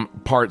 some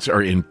parts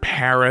are in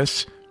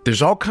Paris.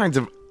 There's all kinds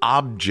of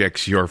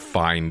objects you're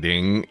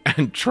finding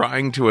and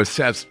trying to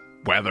assess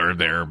whether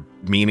they're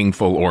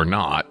meaningful or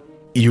not.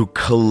 You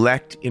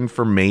collect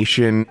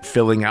information,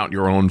 filling out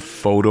your own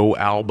photo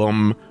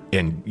album,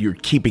 and you're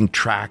keeping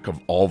track of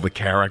all the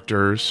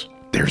characters.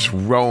 There's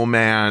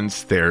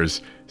romance,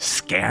 there's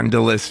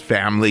scandalous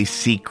family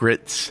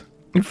secrets.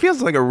 It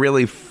feels like a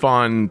really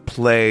fun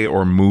play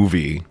or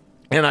movie.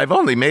 And I've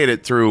only made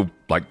it through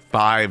like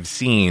 5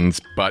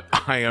 scenes, but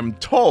I am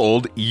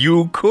told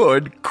you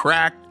could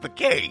crack the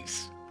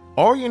case.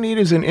 All you need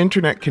is an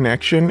internet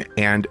connection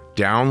and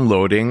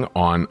downloading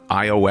on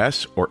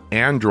iOS or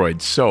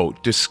Android. So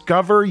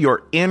discover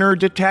your inner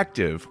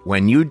detective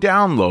when you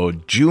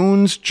download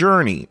June's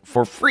Journey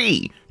for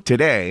free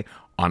today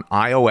on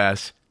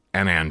iOS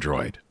and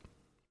Android.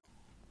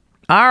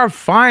 Our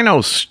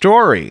final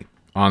story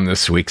on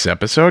this week's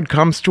episode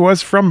comes to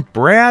us from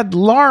Brad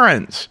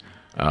Lawrence,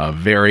 a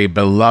very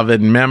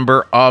beloved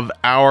member of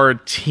our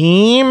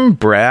team.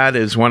 Brad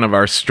is one of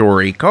our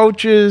story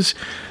coaches.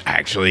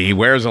 Actually, he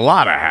wears a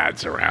lot of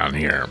hats around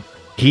here.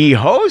 He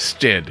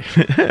hosted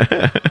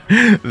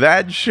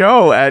that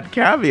show at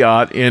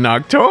Caveat in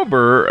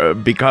October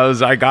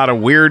because I got a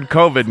weird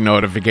COVID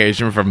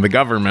notification from the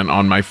government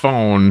on my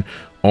phone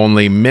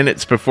only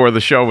minutes before the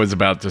show was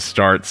about to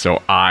start,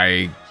 so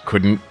I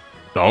couldn't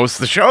host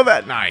the show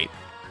that night.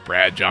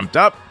 Brad jumped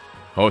up,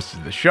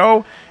 hosted the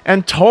show,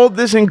 and told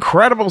this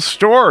incredible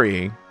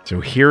story.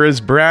 So here is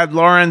Brad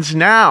Lawrence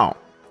now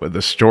with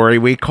the story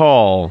we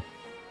call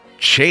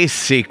Chase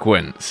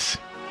Sequence.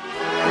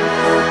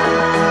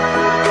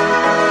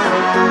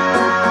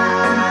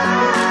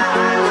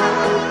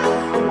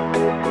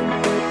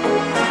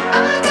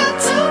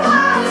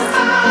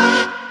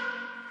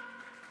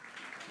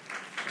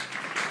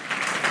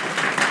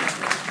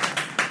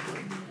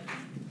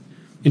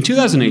 In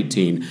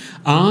 2018,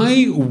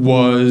 I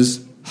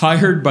was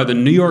hired by the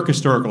New York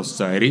Historical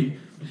Society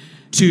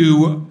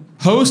to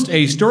host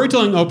a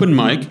storytelling open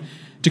mic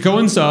to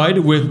coincide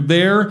with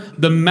their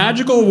The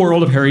Magical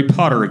World of Harry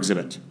Potter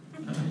exhibit.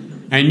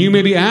 And you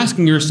may be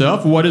asking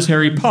yourself, what does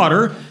Harry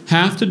Potter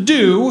have to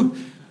do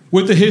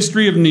with the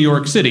history of New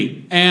York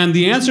City? And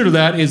the answer to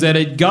that is that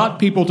it got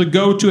people to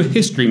go to a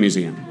history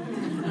museum.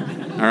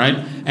 All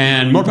right?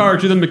 And more power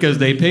to them because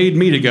they paid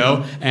me to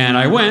go. And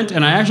I went,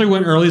 and I actually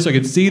went early so I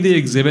could see the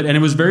exhibit. And it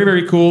was very,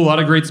 very cool. A lot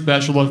of great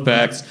special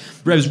effects.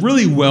 It was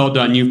really well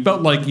done. You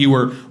felt like you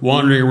were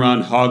wandering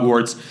around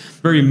Hogwarts.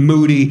 Very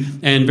moody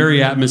and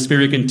very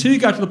atmospheric until you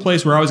got to the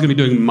place where I was going to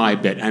be doing my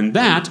bit. And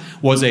that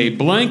was a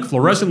blank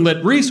fluorescent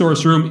lit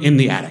resource room in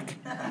the attic.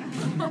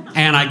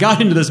 And I got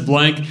into this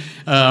blank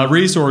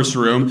resource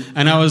room,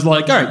 and I was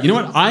like, all right, you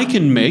know what? I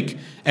can make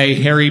a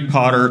Harry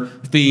Potter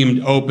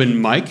themed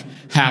open mic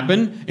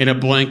happen in a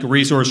blank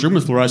resource room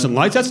with fluorescent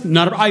lights. That's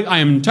not. I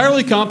am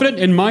entirely confident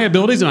in my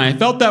abilities, and I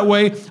felt that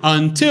way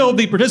until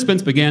the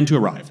participants began to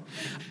arrive.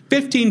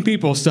 15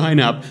 people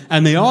sign up,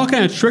 and they all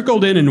kind of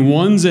trickled in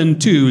ones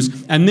and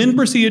twos, and then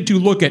proceeded to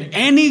look at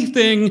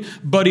anything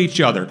but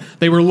each other.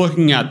 They were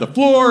looking at the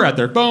floor, at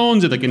their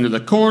phones, at into the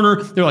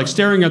corner. They're like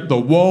staring at the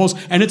walls,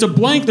 and it's a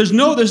blank.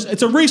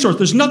 It's a resource.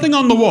 There's nothing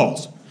on the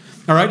walls.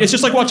 All right? It's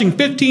just like watching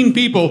 15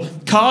 people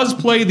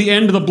cosplay the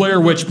end of the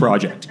Blair Witch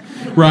Project.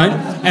 Right?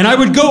 And I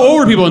would go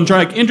over to people and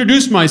try to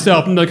introduce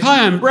myself and be like,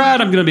 hi, I'm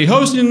Brad, I'm going to be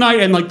hosting tonight.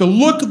 And like the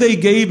look they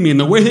gave me and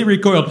the way they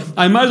recoiled,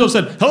 I might as well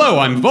have said, hello,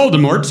 I'm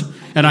Voldemort,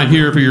 and I'm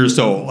here for your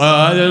soul.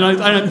 And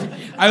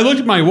I looked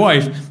at my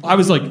wife. I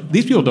was like,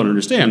 these people don't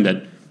understand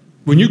that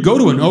when you go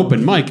to an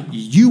open mic,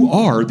 you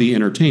are the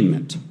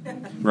entertainment.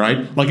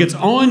 Right? Like it's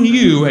on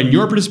you and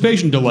your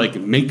participation to like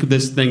make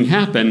this thing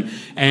happen.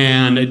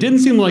 And it didn't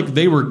seem like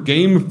they were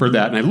game for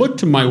that. And I looked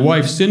to my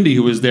wife, Cindy,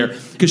 who was there,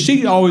 because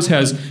she always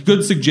has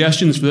good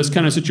suggestions for this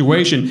kind of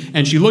situation.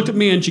 And she looked at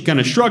me and she kind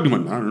of shrugged and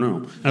went, I don't know.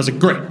 And I was like,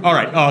 great. All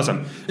right.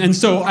 Awesome. And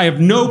so I have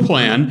no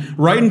plan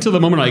right until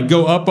the moment I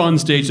go up on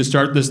stage to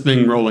start this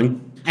thing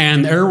rolling.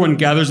 And everyone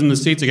gathers in the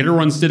seats. I get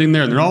everyone sitting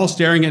there and they're all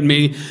staring at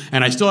me.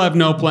 And I still have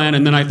no plan.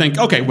 And then I think,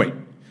 okay, wait.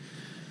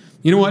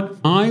 You know what?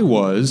 I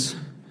was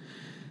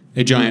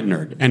a giant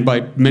nerd, and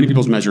by many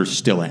people's measures,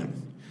 still am.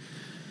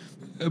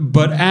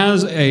 But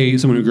as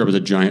someone who grew up as a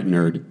giant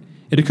nerd,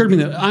 it occurred to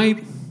me that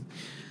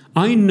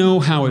I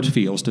know how it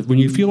feels when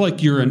you feel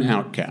like you're an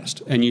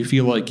outcast, and you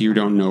feel like you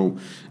don't know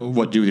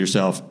what to do with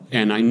yourself.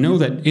 And I know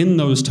that in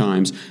those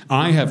times,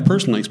 I have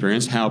personally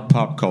experienced how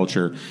pop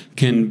culture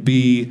can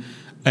be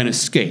an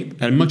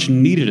escape, a much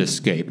needed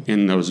escape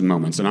in those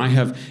moments. And I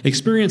have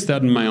experienced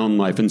that in my own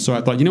life. And so I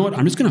thought, you know what,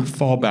 I'm just going to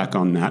fall back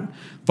on that,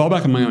 fall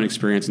back on my own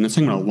experience, and that's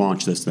how I'm going to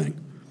launch this thing.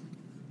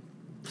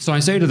 So I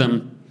say to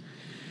them,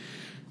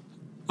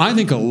 I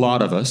think a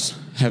lot of us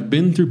have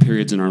been through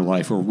periods in our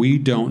life where we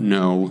don't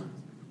know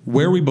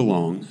where we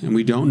belong, and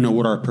we don't know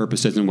what our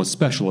purpose is and what's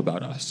special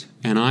about us.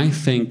 And I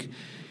think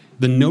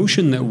the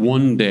notion that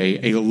one day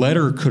a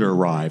letter could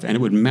arrive and it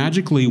would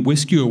magically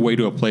whisk you away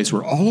to a place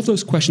where all of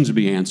those questions would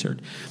be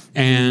answered.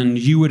 And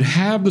you would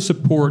have the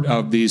support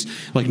of these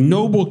like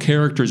noble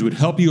characters who would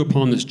help you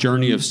upon this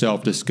journey of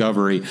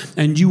self-discovery.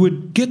 And you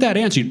would get that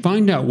answer. You'd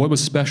find out what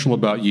was special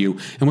about you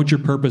and what your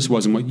purpose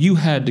was and what you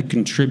had to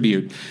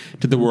contribute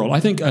to the world. I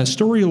think a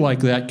story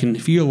like that can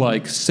feel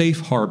like safe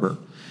harbor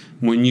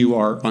when you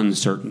are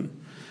uncertain.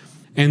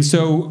 And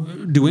so,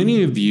 do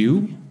any of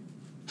you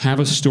have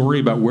a story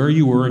about where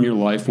you were in your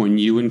life when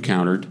you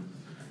encountered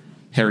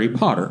Harry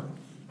Potter?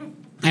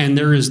 And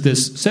there is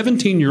this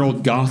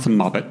 17-year-old goth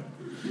muppet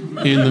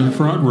in the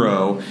front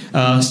row,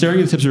 staring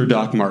at the tips of her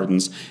Doc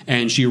Martens,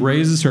 and she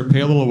raises her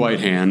pale little white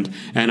hand,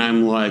 and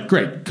I'm like,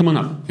 great, come on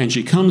up. And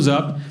she comes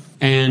up,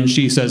 and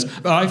she says,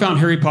 I found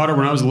Harry Potter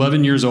when I was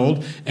 11 years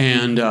old,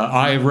 and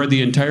I have read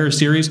the entire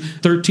series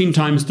 13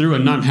 times through,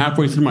 and now I'm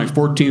halfway through my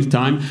 14th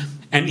time.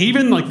 And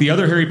even like the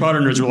other Harry Potter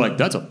nerds were like,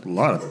 that's a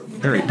lot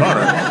of Harry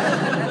Potter.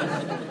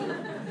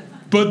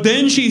 But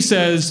then she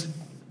says,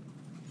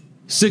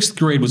 6th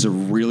grade was a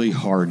really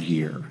hard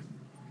year.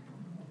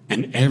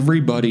 And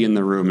everybody in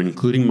the room,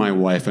 including my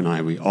wife and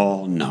I, we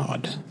all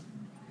nod.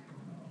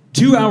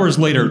 2 hours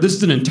later, this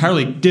is an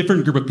entirely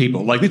different group of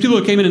people. Like, these people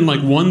who came in like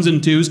 1s and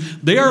 2s,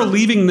 they are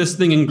leaving this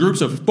thing in groups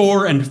of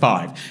 4 and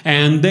 5.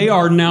 And they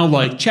are now,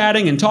 like,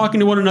 chatting and talking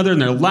to one another,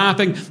 and they're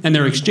laughing, and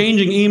they're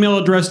exchanging email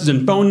addresses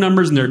and phone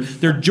numbers, and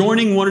they're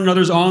joining one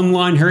another's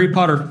online Harry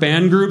Potter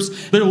fan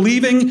groups. They're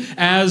leaving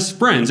as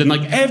friends. And,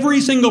 like,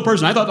 every single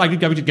person, I thought,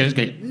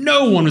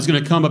 no one was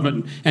going to come up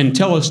and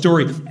tell a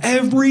story.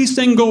 Every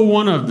single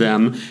one of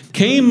them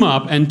came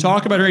up and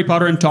talked about Harry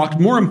Potter and talked,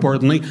 more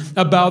importantly,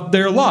 about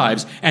their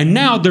lives. And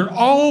now they're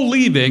all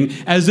leaving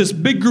as this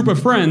big group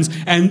of friends.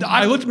 And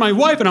I looked at my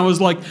wife and I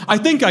was like, I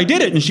think I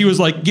did it. And she was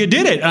like, you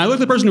did it. And I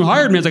looked at the person who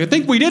hired me. I was like, I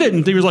think we did it.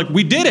 And he was like,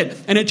 we did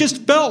it. And it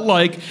just felt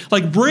like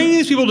bringing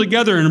these people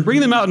together and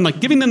bringing them out and like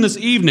giving them this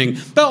evening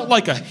felt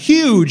like a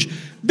huge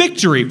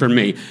victory for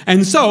me.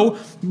 And so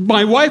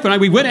my wife and I,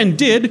 we went and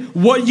did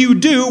what you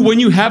do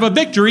when you have a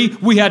victory.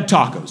 We had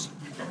tacos.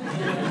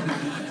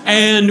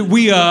 And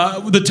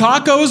the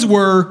tacos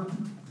were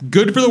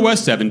good for the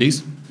West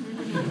 70s.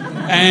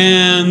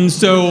 And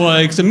so,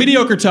 like, some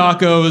mediocre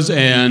tacos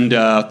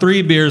and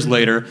 3 beers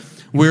later,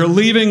 we're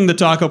leaving the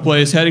taco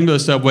place, heading to the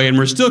subway, and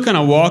we're still kind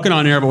of walking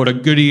on air about what a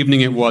good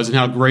evening it was and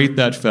how great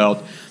that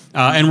felt.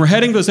 And we're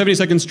heading to the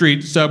 72nd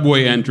Street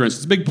subway entrance.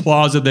 It's a big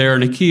plaza there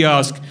and a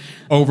kiosk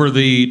over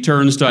the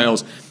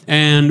turnstiles.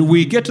 And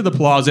we get to the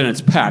plaza, and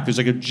it's packed. There's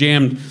like a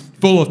jammed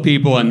full of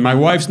people, and my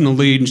wife's in the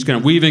lead, and she's kind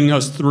of weaving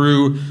us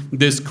through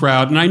this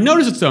crowd. And I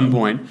noticed at some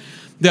point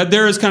that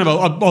there is kind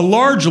of a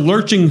large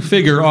lurching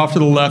figure off to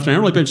the left, and I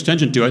don't really pay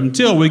attention to it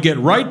until we get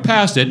right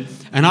past it,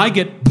 and I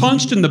get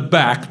punched in the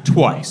back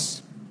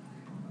twice.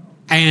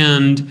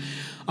 And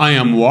I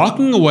am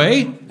walking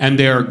away, and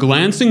they are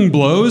glancing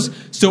blows,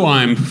 so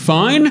I'm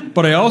fine,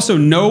 but I also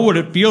know what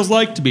it feels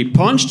like to be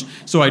punched,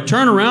 so I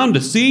turn around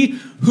to see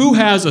who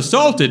has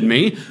assaulted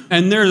me,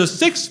 and there's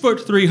a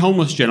 6'3"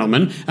 homeless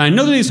gentleman, and I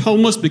know that he's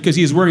homeless because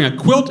he's wearing a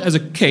quilt as a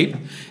cape,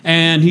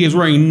 and he is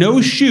wearing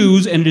no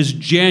shoes, and it is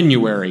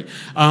January.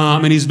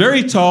 And he's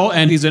very tall,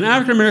 and he's an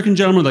African-American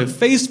gentleman with a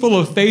face full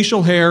of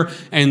facial hair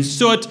and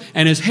soot,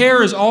 and his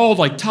hair is all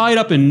like tied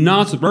up in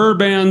knots of rubber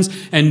bands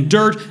and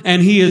dirt,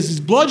 and he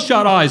has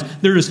bloodshot eyes.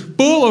 They're just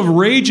full of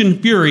rage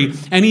and fury,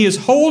 and he is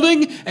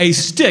holding a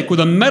stick with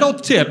a metal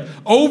tip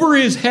over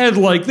his head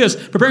like this,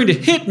 preparing to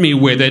hit me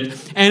with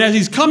it. And as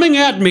he's coming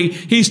at me,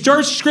 he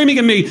starts screaming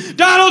at me,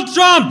 Donald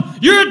Trump!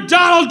 You're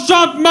Donald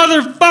Trump,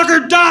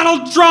 motherfucker,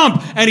 Donald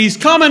Trump! And he's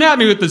coming at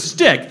me with the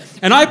stick.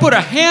 And I put a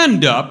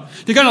hand up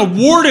to kind of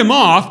ward him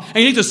off, and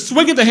he needs to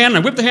swing at the hand,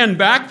 and I whip the hand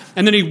back,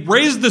 and then he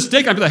raises the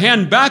stick, I put the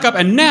hand back up,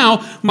 and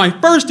now my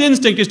first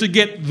instinct is to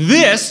get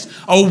this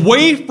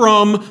away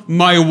from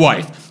my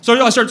wife. So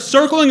I start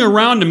circling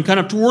around him kind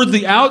of towards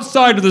the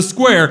outside of the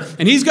square,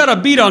 and he's got a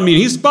beat on me,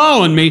 and he's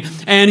following me,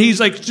 and he's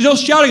like still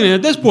shouting. And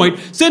at this point,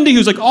 Cindy,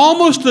 who's like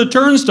almost to the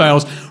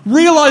turnstiles,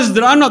 realizes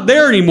that I'm not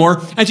there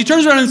anymore, and she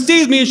turns around and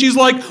sees me, and she's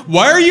like,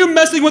 why are you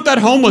messing with that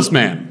homeless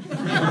man?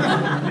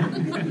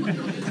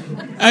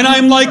 And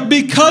I'm like,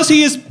 because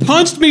he has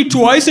punched me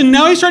twice, and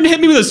now he's trying to hit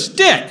me with a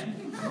stick.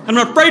 I'm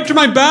afraid to turn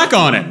my back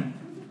on him.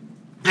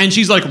 And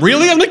she's like,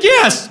 really? I'm like,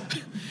 yes.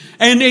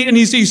 And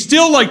he's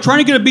still like trying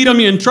to get a beat on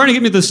me and trying to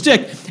hit me with a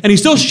stick. And he's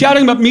still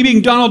shouting about me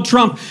being Donald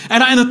Trump.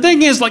 And the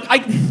thing is, like,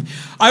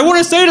 I want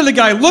to say to the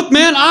guy, look,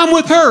 man, I'm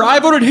with her. I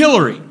voted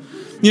Hillary.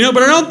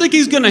 But I don't think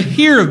he's going to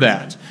hear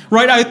that,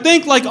 right? I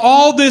think like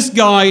all this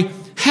guy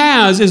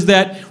has is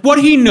that what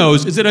he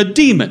knows is that a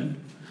demon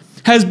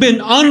has been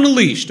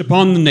unleashed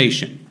upon the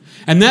nation.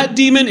 And that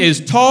demon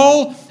is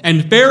tall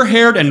and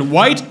fair-haired and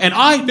white, and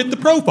I fit the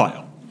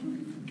profile.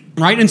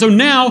 Right? And so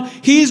now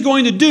he's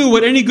going to do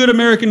what any good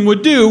American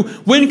would do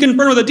when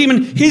confronted with a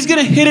demon. He's going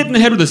to hit it in the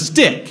head with a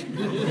stick.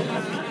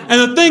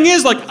 And the thing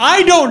is, like,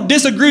 I don't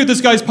disagree with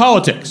this guy's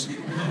politics.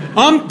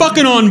 I'm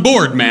fucking on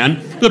board,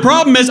 man. The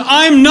problem is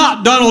I'm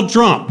not Donald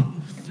Trump.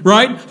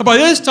 right? But by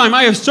this time,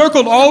 I have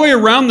circled all the way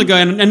around the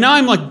guy, and now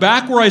I'm like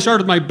back where I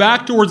started, with my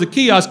back towards the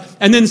kiosk,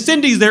 and then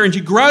Cindy's there, and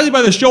she grabs me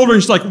by the shoulder,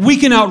 and she's like, we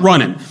can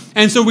outrun him.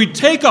 And so we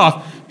take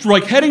off,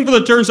 like heading for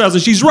the turnstiles,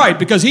 and she's right,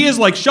 because he is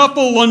like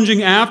shuffle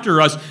lunging after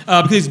us,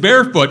 because he's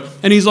barefoot,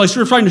 and he's like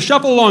sort of trying to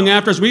shuffle along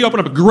after us. We open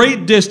up a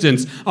great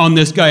distance on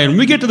this guy, and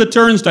we get to the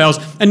turnstiles,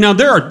 and now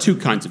there are two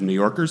kinds of New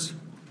Yorkers.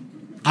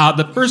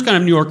 The first kind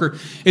of New Yorker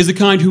is the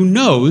kind who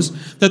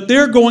knows that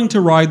they're going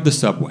to ride the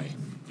subway.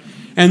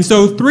 And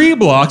so 3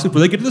 blocks before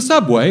they get to the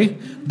subway,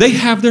 they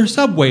have their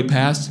subway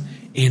pass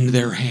in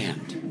their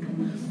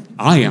hand.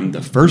 I am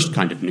the first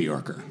kind of New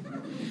Yorker.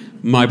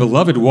 My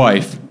beloved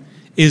wife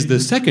is the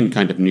second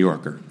kind of New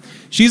Yorker.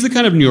 She's the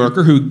kind of New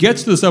Yorker who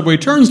gets to the subway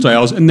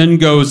turnstiles and then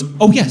goes,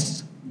 oh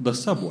yes, the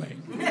subway.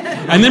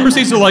 And then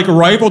proceeds to like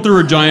rifle through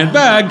her giant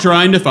bag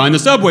trying to find the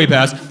subway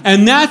pass.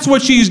 And that's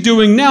what she's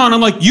doing now. And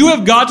I'm like, you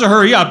have got to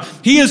hurry up.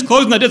 He is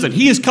closing that distance.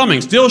 He is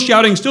coming, still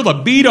shouting, still the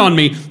beat on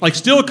me, like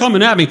still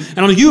coming at me. And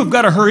I'm like, you have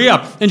got to hurry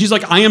up. And she's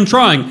like, I am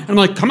trying. And I'm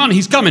like, come on,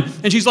 he's coming.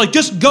 And she's like,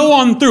 just go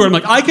on through. I'm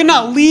like, I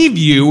cannot leave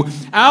you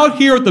out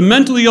here with the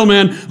mentally ill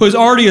man who has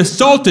already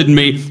assaulted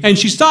me. And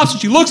she stops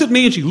and she looks at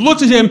me and she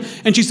looks at him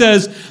and she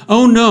says,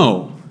 oh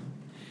no,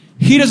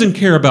 he doesn't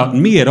care about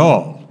me at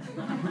all.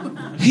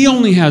 He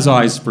only has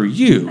eyes for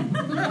you.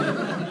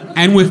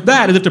 And with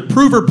that, as if to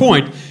prove her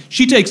point,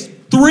 she takes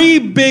 3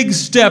 big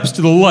steps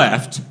to the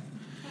left,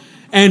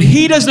 and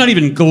he does not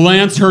even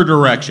glance her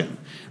direction.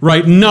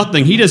 Right?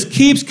 Nothing. He just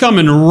keeps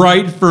coming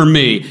right for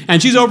me.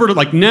 And she's over to,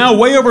 like, now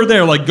way over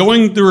there, like,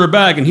 going through her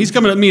bag, and he's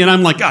coming at me, and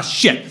I'm like, ah,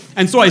 shit.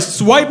 And so I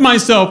swipe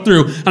myself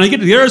through, and I get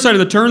to the other side of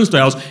the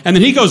turnstiles, and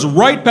then he goes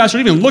right past her,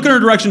 even look in her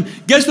direction,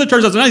 gets to the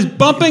turnstiles, and now he's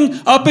bumping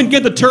up and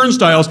get the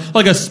turnstiles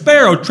like a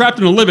sparrow trapped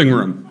in a living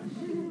room.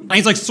 And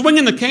he's like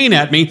swinging the cane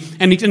at me,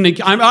 and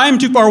I'm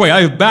too far away.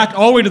 I have backed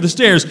all the way to the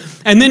stairs,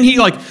 and then he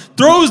like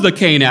throws the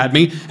cane at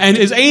me, and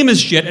his aim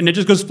is shit, and it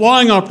just goes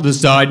flying off to the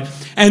side.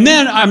 And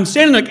then I'm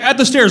standing like at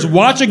the stairs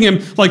watching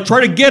him like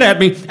try to get at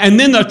me, and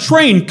then the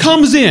train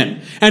comes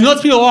in and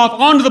lets people off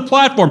onto the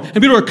platform,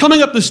 and people are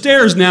coming up the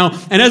stairs now,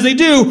 and as they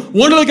do,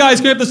 one of the guys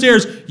coming up the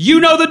stairs,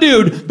 you know the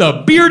dude,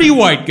 the beardy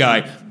white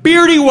guy,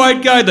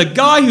 the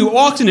guy who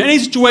walks into any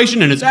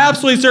situation and is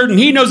absolutely certain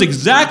he knows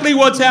exactly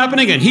what's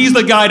happening and he's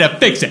the guy to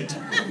fix it.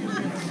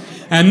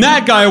 And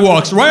that guy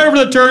walks right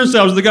over the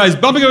turnstiles. The guy's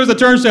bumping over the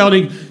turnstile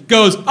and he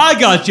goes, I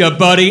got you,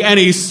 buddy. And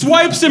he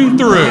swipes him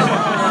through.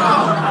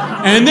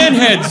 And then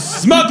heads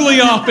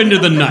smugly off into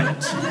the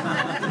night.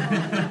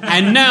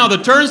 And now the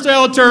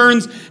turnstile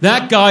turns.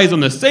 That guy is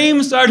on the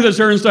same side of the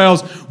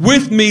turnstiles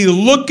with me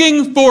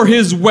looking for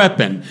his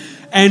weapon.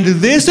 And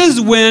this is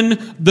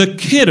when the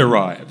kid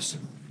arrives.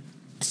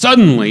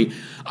 Suddenly,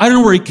 I don't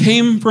know where he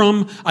came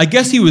from. I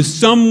guess he was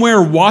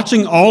somewhere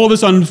watching all of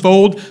this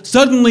unfold.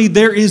 Suddenly,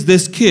 there is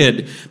this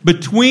kid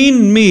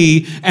between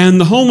me and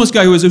the homeless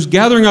guy who was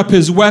gathering up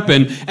his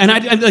weapon. And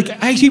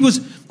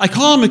I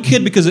call him a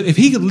kid because if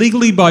he could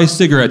legally buy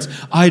cigarettes,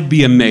 I'd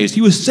be amazed.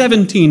 He was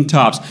 17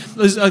 tops. It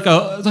was like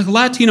a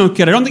Latino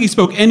kid. I don't think he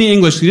spoke any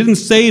English. He didn't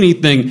say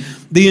anything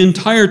the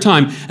entire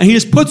time. And he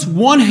just puts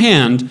one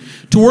hand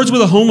towards where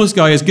the homeless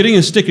guy is getting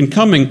his stick and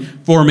coming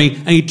for me.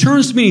 And he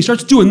turns to me and he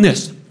starts doing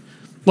this.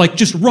 Like,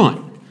 just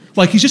run.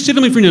 Like, he's just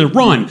sitting for me to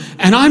run.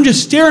 And I'm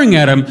just staring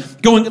at him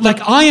going,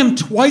 like, I am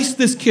twice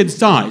this kid's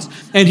size.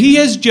 And he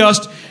has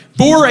just,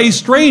 for a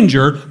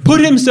stranger, put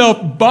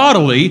himself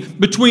bodily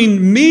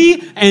between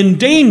me and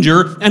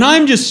danger, and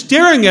I'm just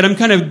staring at him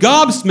kind of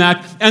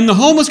gobsmacked, and the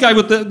homeless guy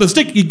with the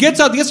stick, he gets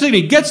out,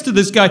 he gets to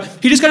this guy,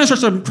 he just kind of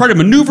starts to try to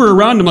maneuver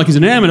around him like he's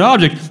an inanimate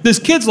object. This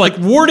kid's like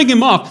warding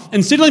him off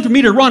and signaling for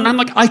me to run. I'm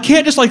like, I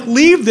can't just like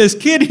leave this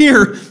kid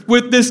here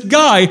with this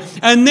guy,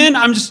 and then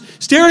I'm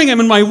just staring at him,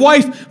 and my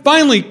wife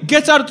finally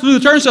gets out through the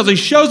turnstiles, and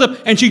she shows up,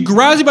 and she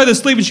grabs me by the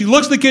sleeve, and she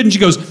looks at the kid, and she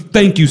goes,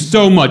 thank you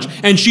so much,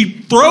 and she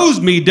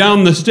throws me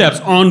down the steps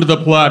onto the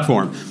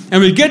platform.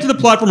 And we get to the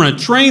platform and a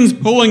train's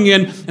pulling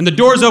in and the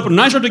door's open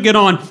and I start to get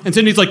on and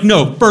Cindy's like,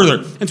 no,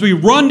 further. And so we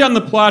run down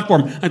the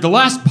platform and at the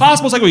last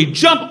possible second we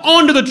jump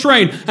onto the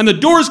train and the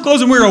doors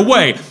close and we're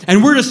away.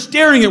 And we're just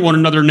staring at one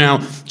another now.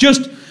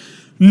 Just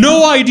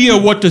no idea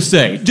what to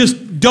say.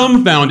 Just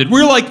dumbfounded.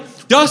 We're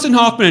like Dustin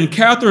Hoffman and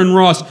Catherine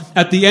Ross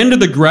at the end of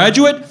The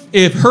Graduate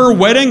if her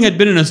wedding had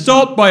been an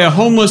assault by a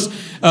homeless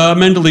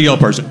mentally ill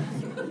person.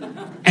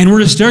 And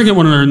we're just staring at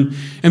one another,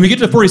 and we get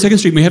to 42nd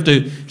Street, and we have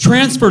to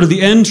transfer to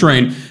the N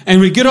train,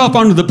 and we get off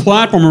onto the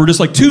platform, and we're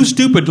just like too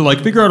stupid to like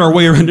figure out our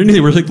way around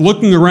anything. We're like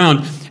looking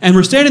around, and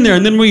we're standing there,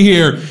 and then we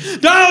hear,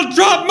 Donald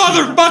Trump,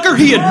 motherfucker!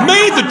 He had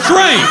made the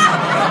train!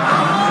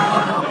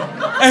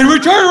 And we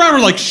turn around, we're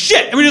like,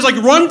 shit! And we just like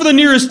run for the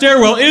nearest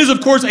stairwell. It is, of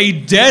course, a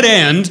dead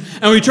end.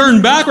 And we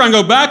turn back around,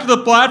 go back to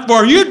the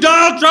platform. You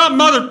Donald Trump,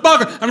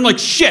 motherfucker! And I'm like,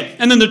 shit!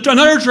 And then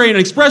another train,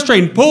 an express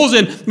train, pulls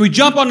in. And we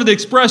jump onto the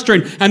express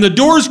train. And the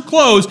doors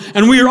close,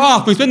 and we are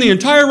off. We spend the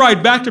entire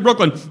ride back to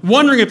Brooklyn,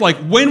 wondering if, like,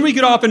 when we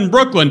get off in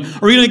Brooklyn,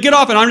 are we going to get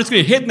off and I'm just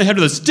going to hit in the head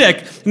with a stick,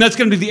 and that's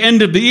going to be the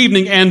end of the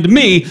evening and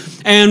me.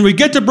 And we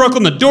get to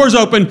Brooklyn, the doors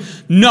open,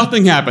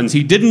 nothing happens.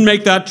 He didn't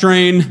make that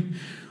train.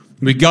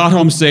 We got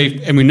home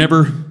safe, and we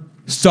never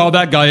saw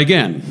that guy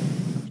again.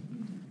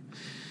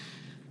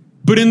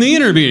 But in the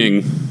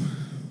intervening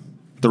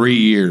 3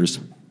 years,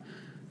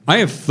 I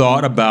have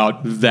thought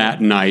about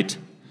that night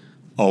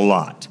a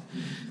lot,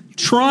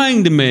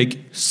 trying to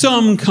make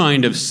some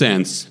kind of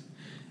sense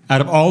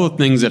out of all the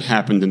things that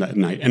happened in that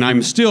night. And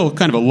I'm still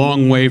kind of a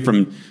long way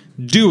from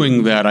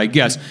doing that, I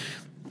guess.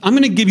 I'm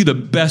going to give you the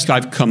best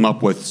I've come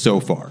up with so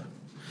far.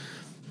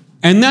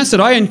 And that's that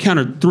I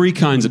encountered 3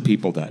 kinds of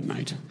people that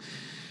night.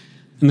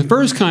 And the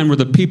first kind were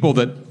the people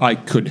that I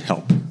could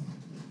help.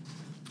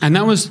 And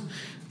that was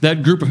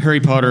that group of Harry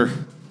Potter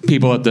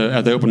people at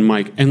the open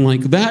mic. And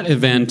like that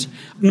event,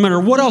 no matter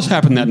what else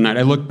happened that night,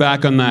 I look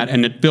back on that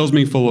and it fills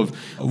me full of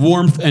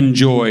warmth and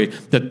joy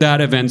that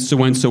event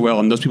went so well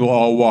and those people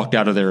all walked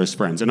out of there as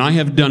friends. And I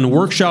have done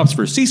workshops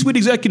for C-suite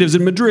executives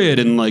in Madrid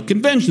and like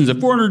conventions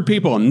of 400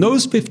 people, and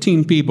those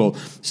 15 people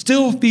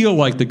still feel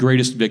like the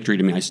greatest victory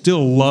to me. I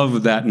still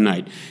love that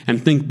night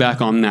and think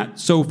back on that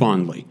so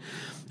fondly.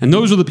 And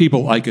those are the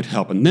people I could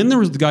help. And then there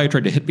was the guy who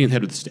tried to hit me in the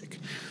head with a stick.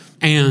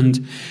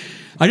 And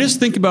I just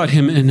think about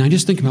him, and I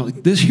just think about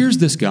like this. Here's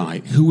this guy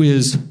who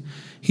is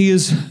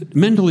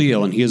mentally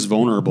ill, and he is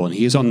vulnerable, and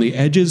he is on the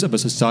edges of a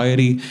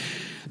society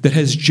that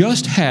has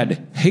just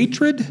had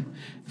hatred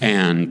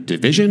and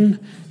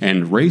division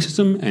and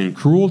racism and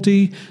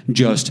cruelty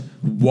just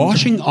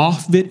washing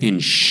off of it in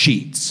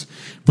sheets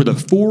for the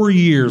 4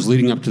 years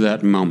leading up to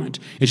that moment.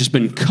 It's just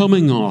been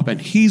coming off, and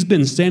he's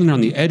been standing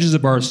on the edges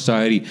of our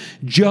society,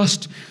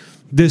 just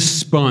this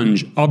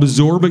sponge,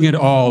 absorbing it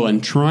all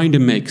and trying to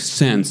make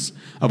sense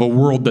of a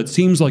world that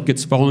seems like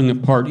it's falling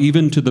apart,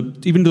 even to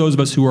those of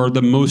us who are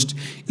the most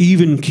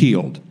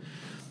even-keeled.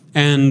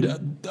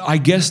 And I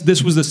guess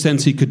this was the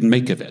sense he could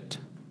make of it.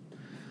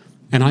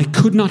 And I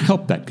could not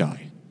help that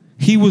guy.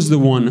 He was the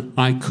one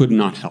I could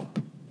not help.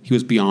 He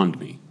was beyond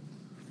me.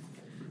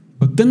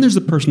 But then there's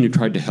the person who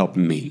tried to help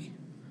me.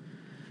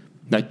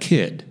 That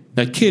kid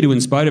who, in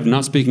spite of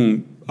not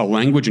speaking a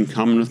language in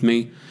common with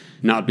me,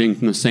 not being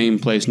from the same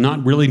place,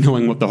 not really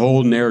knowing what the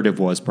whole narrative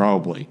was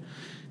probably,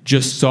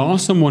 just saw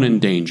someone in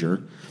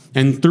danger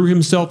and threw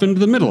himself into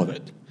the middle of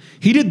it.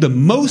 He did the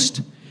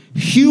most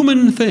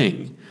human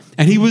thing,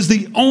 and he was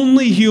the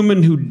only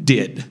human who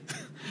did.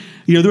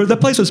 The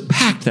place was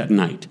packed that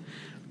night,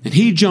 and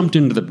he jumped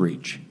into the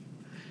breach.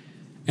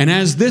 And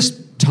as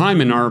this time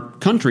in our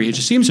country, it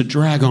just seems to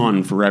drag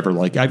on forever.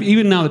 Like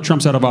even now that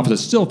Trump's out of office,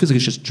 it still feels like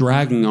it's just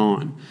dragging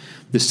on.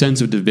 This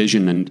sense of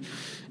division and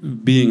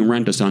being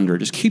rent asunder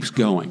just keeps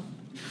going.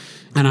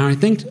 And I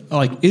think,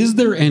 like, is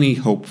there any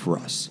hope for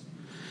us?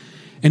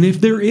 And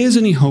if there is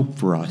any hope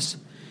for us,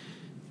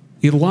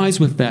 it lies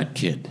with that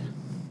kid.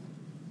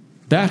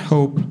 That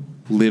hope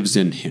lives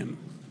in him.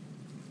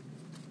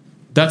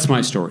 That's my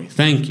story.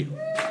 Thank you.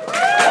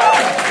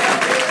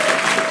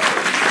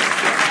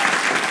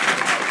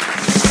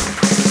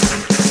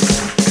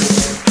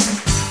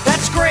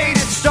 That's great.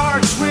 It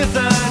starts with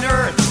an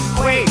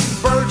earthquake,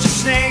 birds and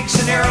snakes,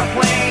 an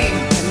airplane,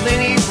 and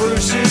Lenny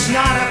Bruce is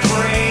not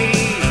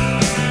afraid.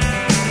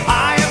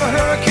 I have a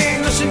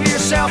hurricane. Listen to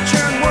yourself.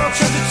 Churn world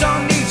serves its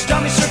own needs.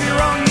 Dummy serve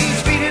your own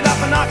needs. Beat it up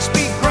an ox,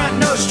 speak, grunt,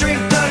 no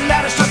strength. The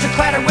ladder starts to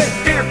clatter with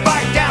fear.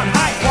 Bite down,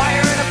 high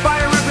wire and a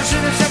fire.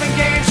 Represented 7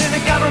 games in a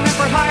government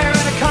for hire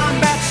and a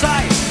combat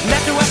site.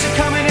 Left to us are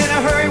coming in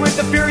a hurry with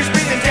the furies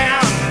breathing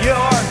down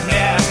your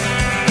neck.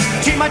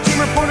 Team by team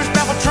reporters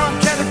babble Trump,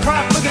 tether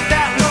crop. Look at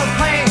that, no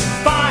pain.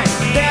 Fine,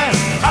 then,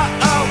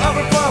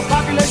 overflow.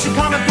 Population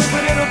common food,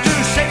 but it'll do.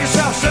 Save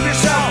yourself, serve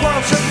yourself.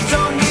 World serves its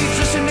own needs.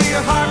 Listen to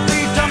your heart,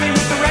 breathe. Dummy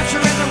with the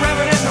rapture and the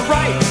reverend and the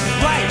right.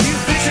 You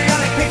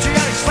patriotic,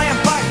 slam,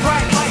 fight,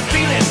 bright light,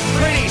 feeling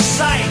pretty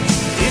sight.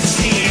 It's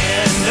the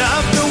end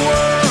of the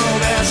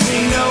world as we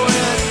know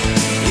it.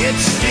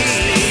 It's the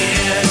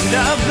end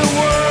of the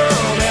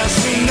world as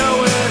we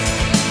know it.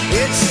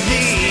 It's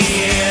the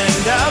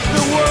end of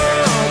the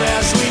world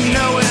as we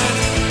know it.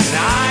 And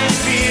I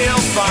feel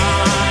fine.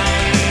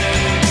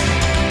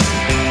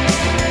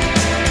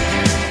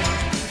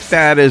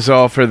 That is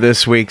all for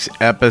this week's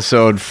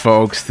episode,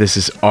 folks. This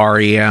is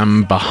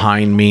REM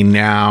behind me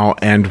now,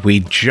 and we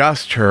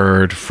just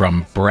heard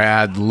from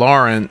Brad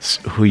Lawrence,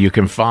 who you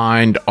can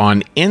find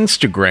on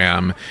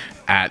Instagram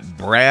at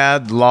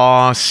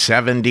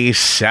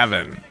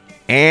BradLaw77.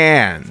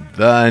 And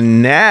the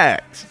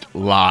next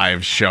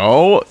live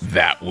show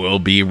that will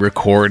be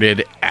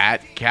recorded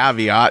at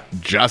Caveat,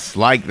 just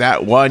like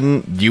that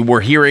one you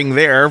were hearing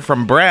there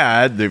from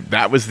Brad.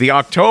 That was the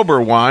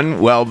October one.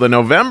 Well, the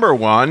November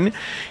one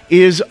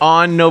is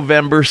on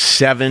November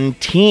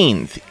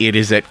 17th. It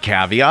is at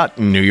Caveat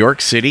in New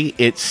York City.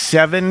 It's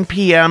 7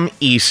 p.m.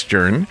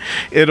 Eastern.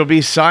 It'll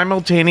be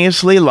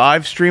simultaneously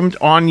live streamed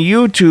on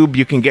YouTube.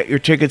 You can get your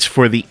tickets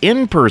for the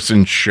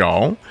in-person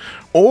show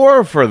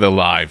or for the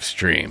live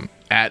stream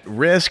at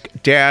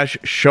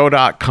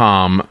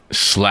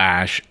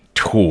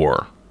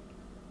risk-show.com/tour.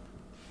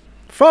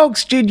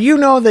 Folks, did you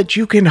know that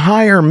you can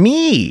hire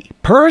me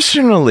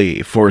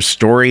personally for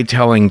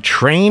storytelling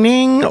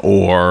training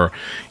or,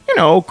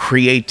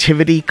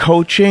 creativity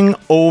coaching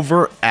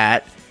over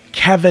at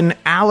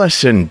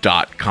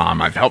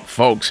kevinallison.com. I've helped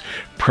folks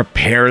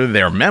prepare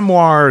their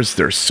memoirs,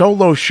 their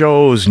solo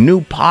shows, new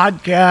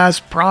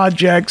podcasts,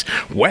 projects,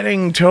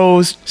 wedding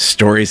toast,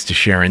 stories to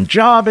share in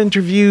job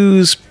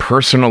interviews,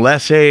 personal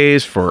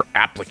essays for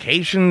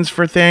applications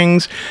for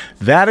things.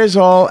 That is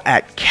all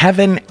at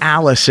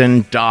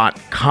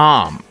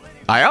kevinallison.com.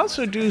 I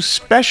also do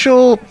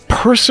special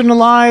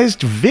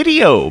personalized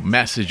video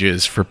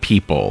messages for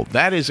people.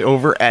 That is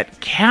over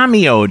at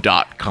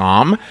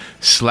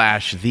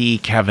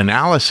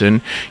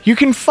cameo.com/thekevinallison. You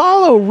can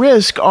follow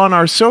Risk on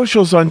our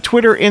socials on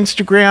Twitter,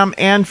 Instagram,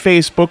 and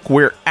Facebook.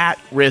 We're at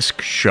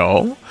Risk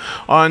Show.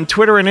 On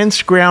Twitter and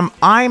Instagram,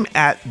 I'm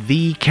at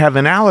The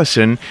Kevin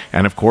Allison.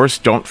 And of course,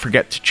 don't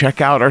forget to check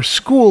out our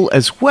school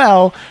as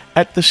well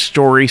at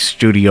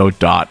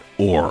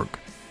thestorystudio.org.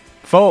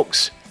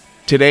 Folks,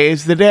 today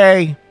is the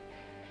day.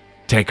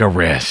 Take a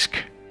risk.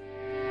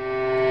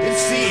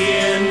 It's the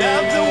end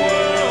of the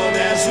world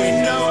as we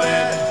know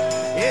it.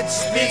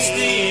 It's the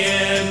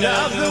end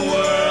of the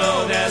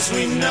world as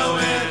we know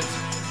it.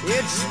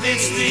 It's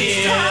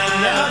the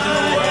end of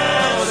the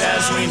world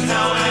as we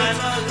know it.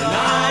 And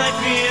I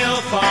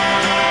feel fine.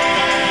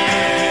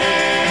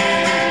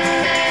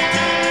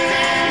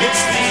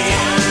 It's the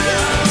end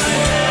of the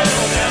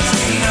world as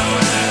we know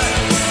it.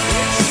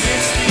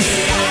 It's the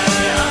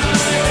end of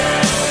the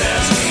world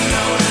as we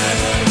know it.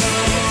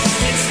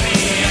 It's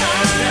the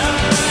end of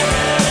the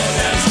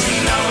world as we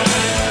know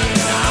it. And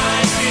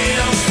I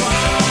feel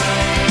fine.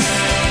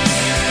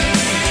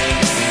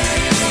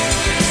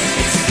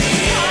 It's the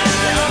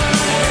end of the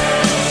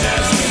world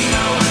as we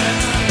know it.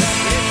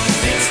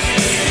 It's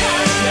the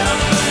end of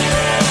the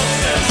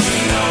world as we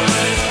know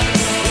it.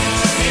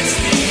 It's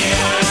the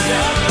end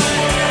of the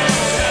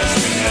world as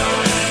we know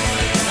it.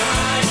 And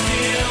I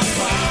feel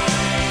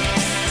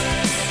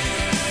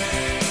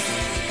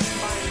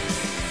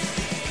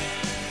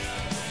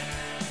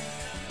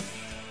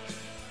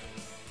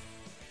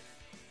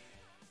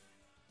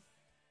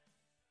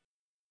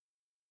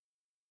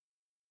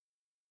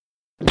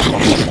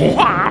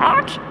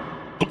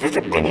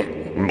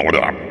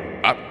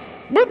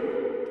What?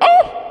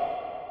 Oh!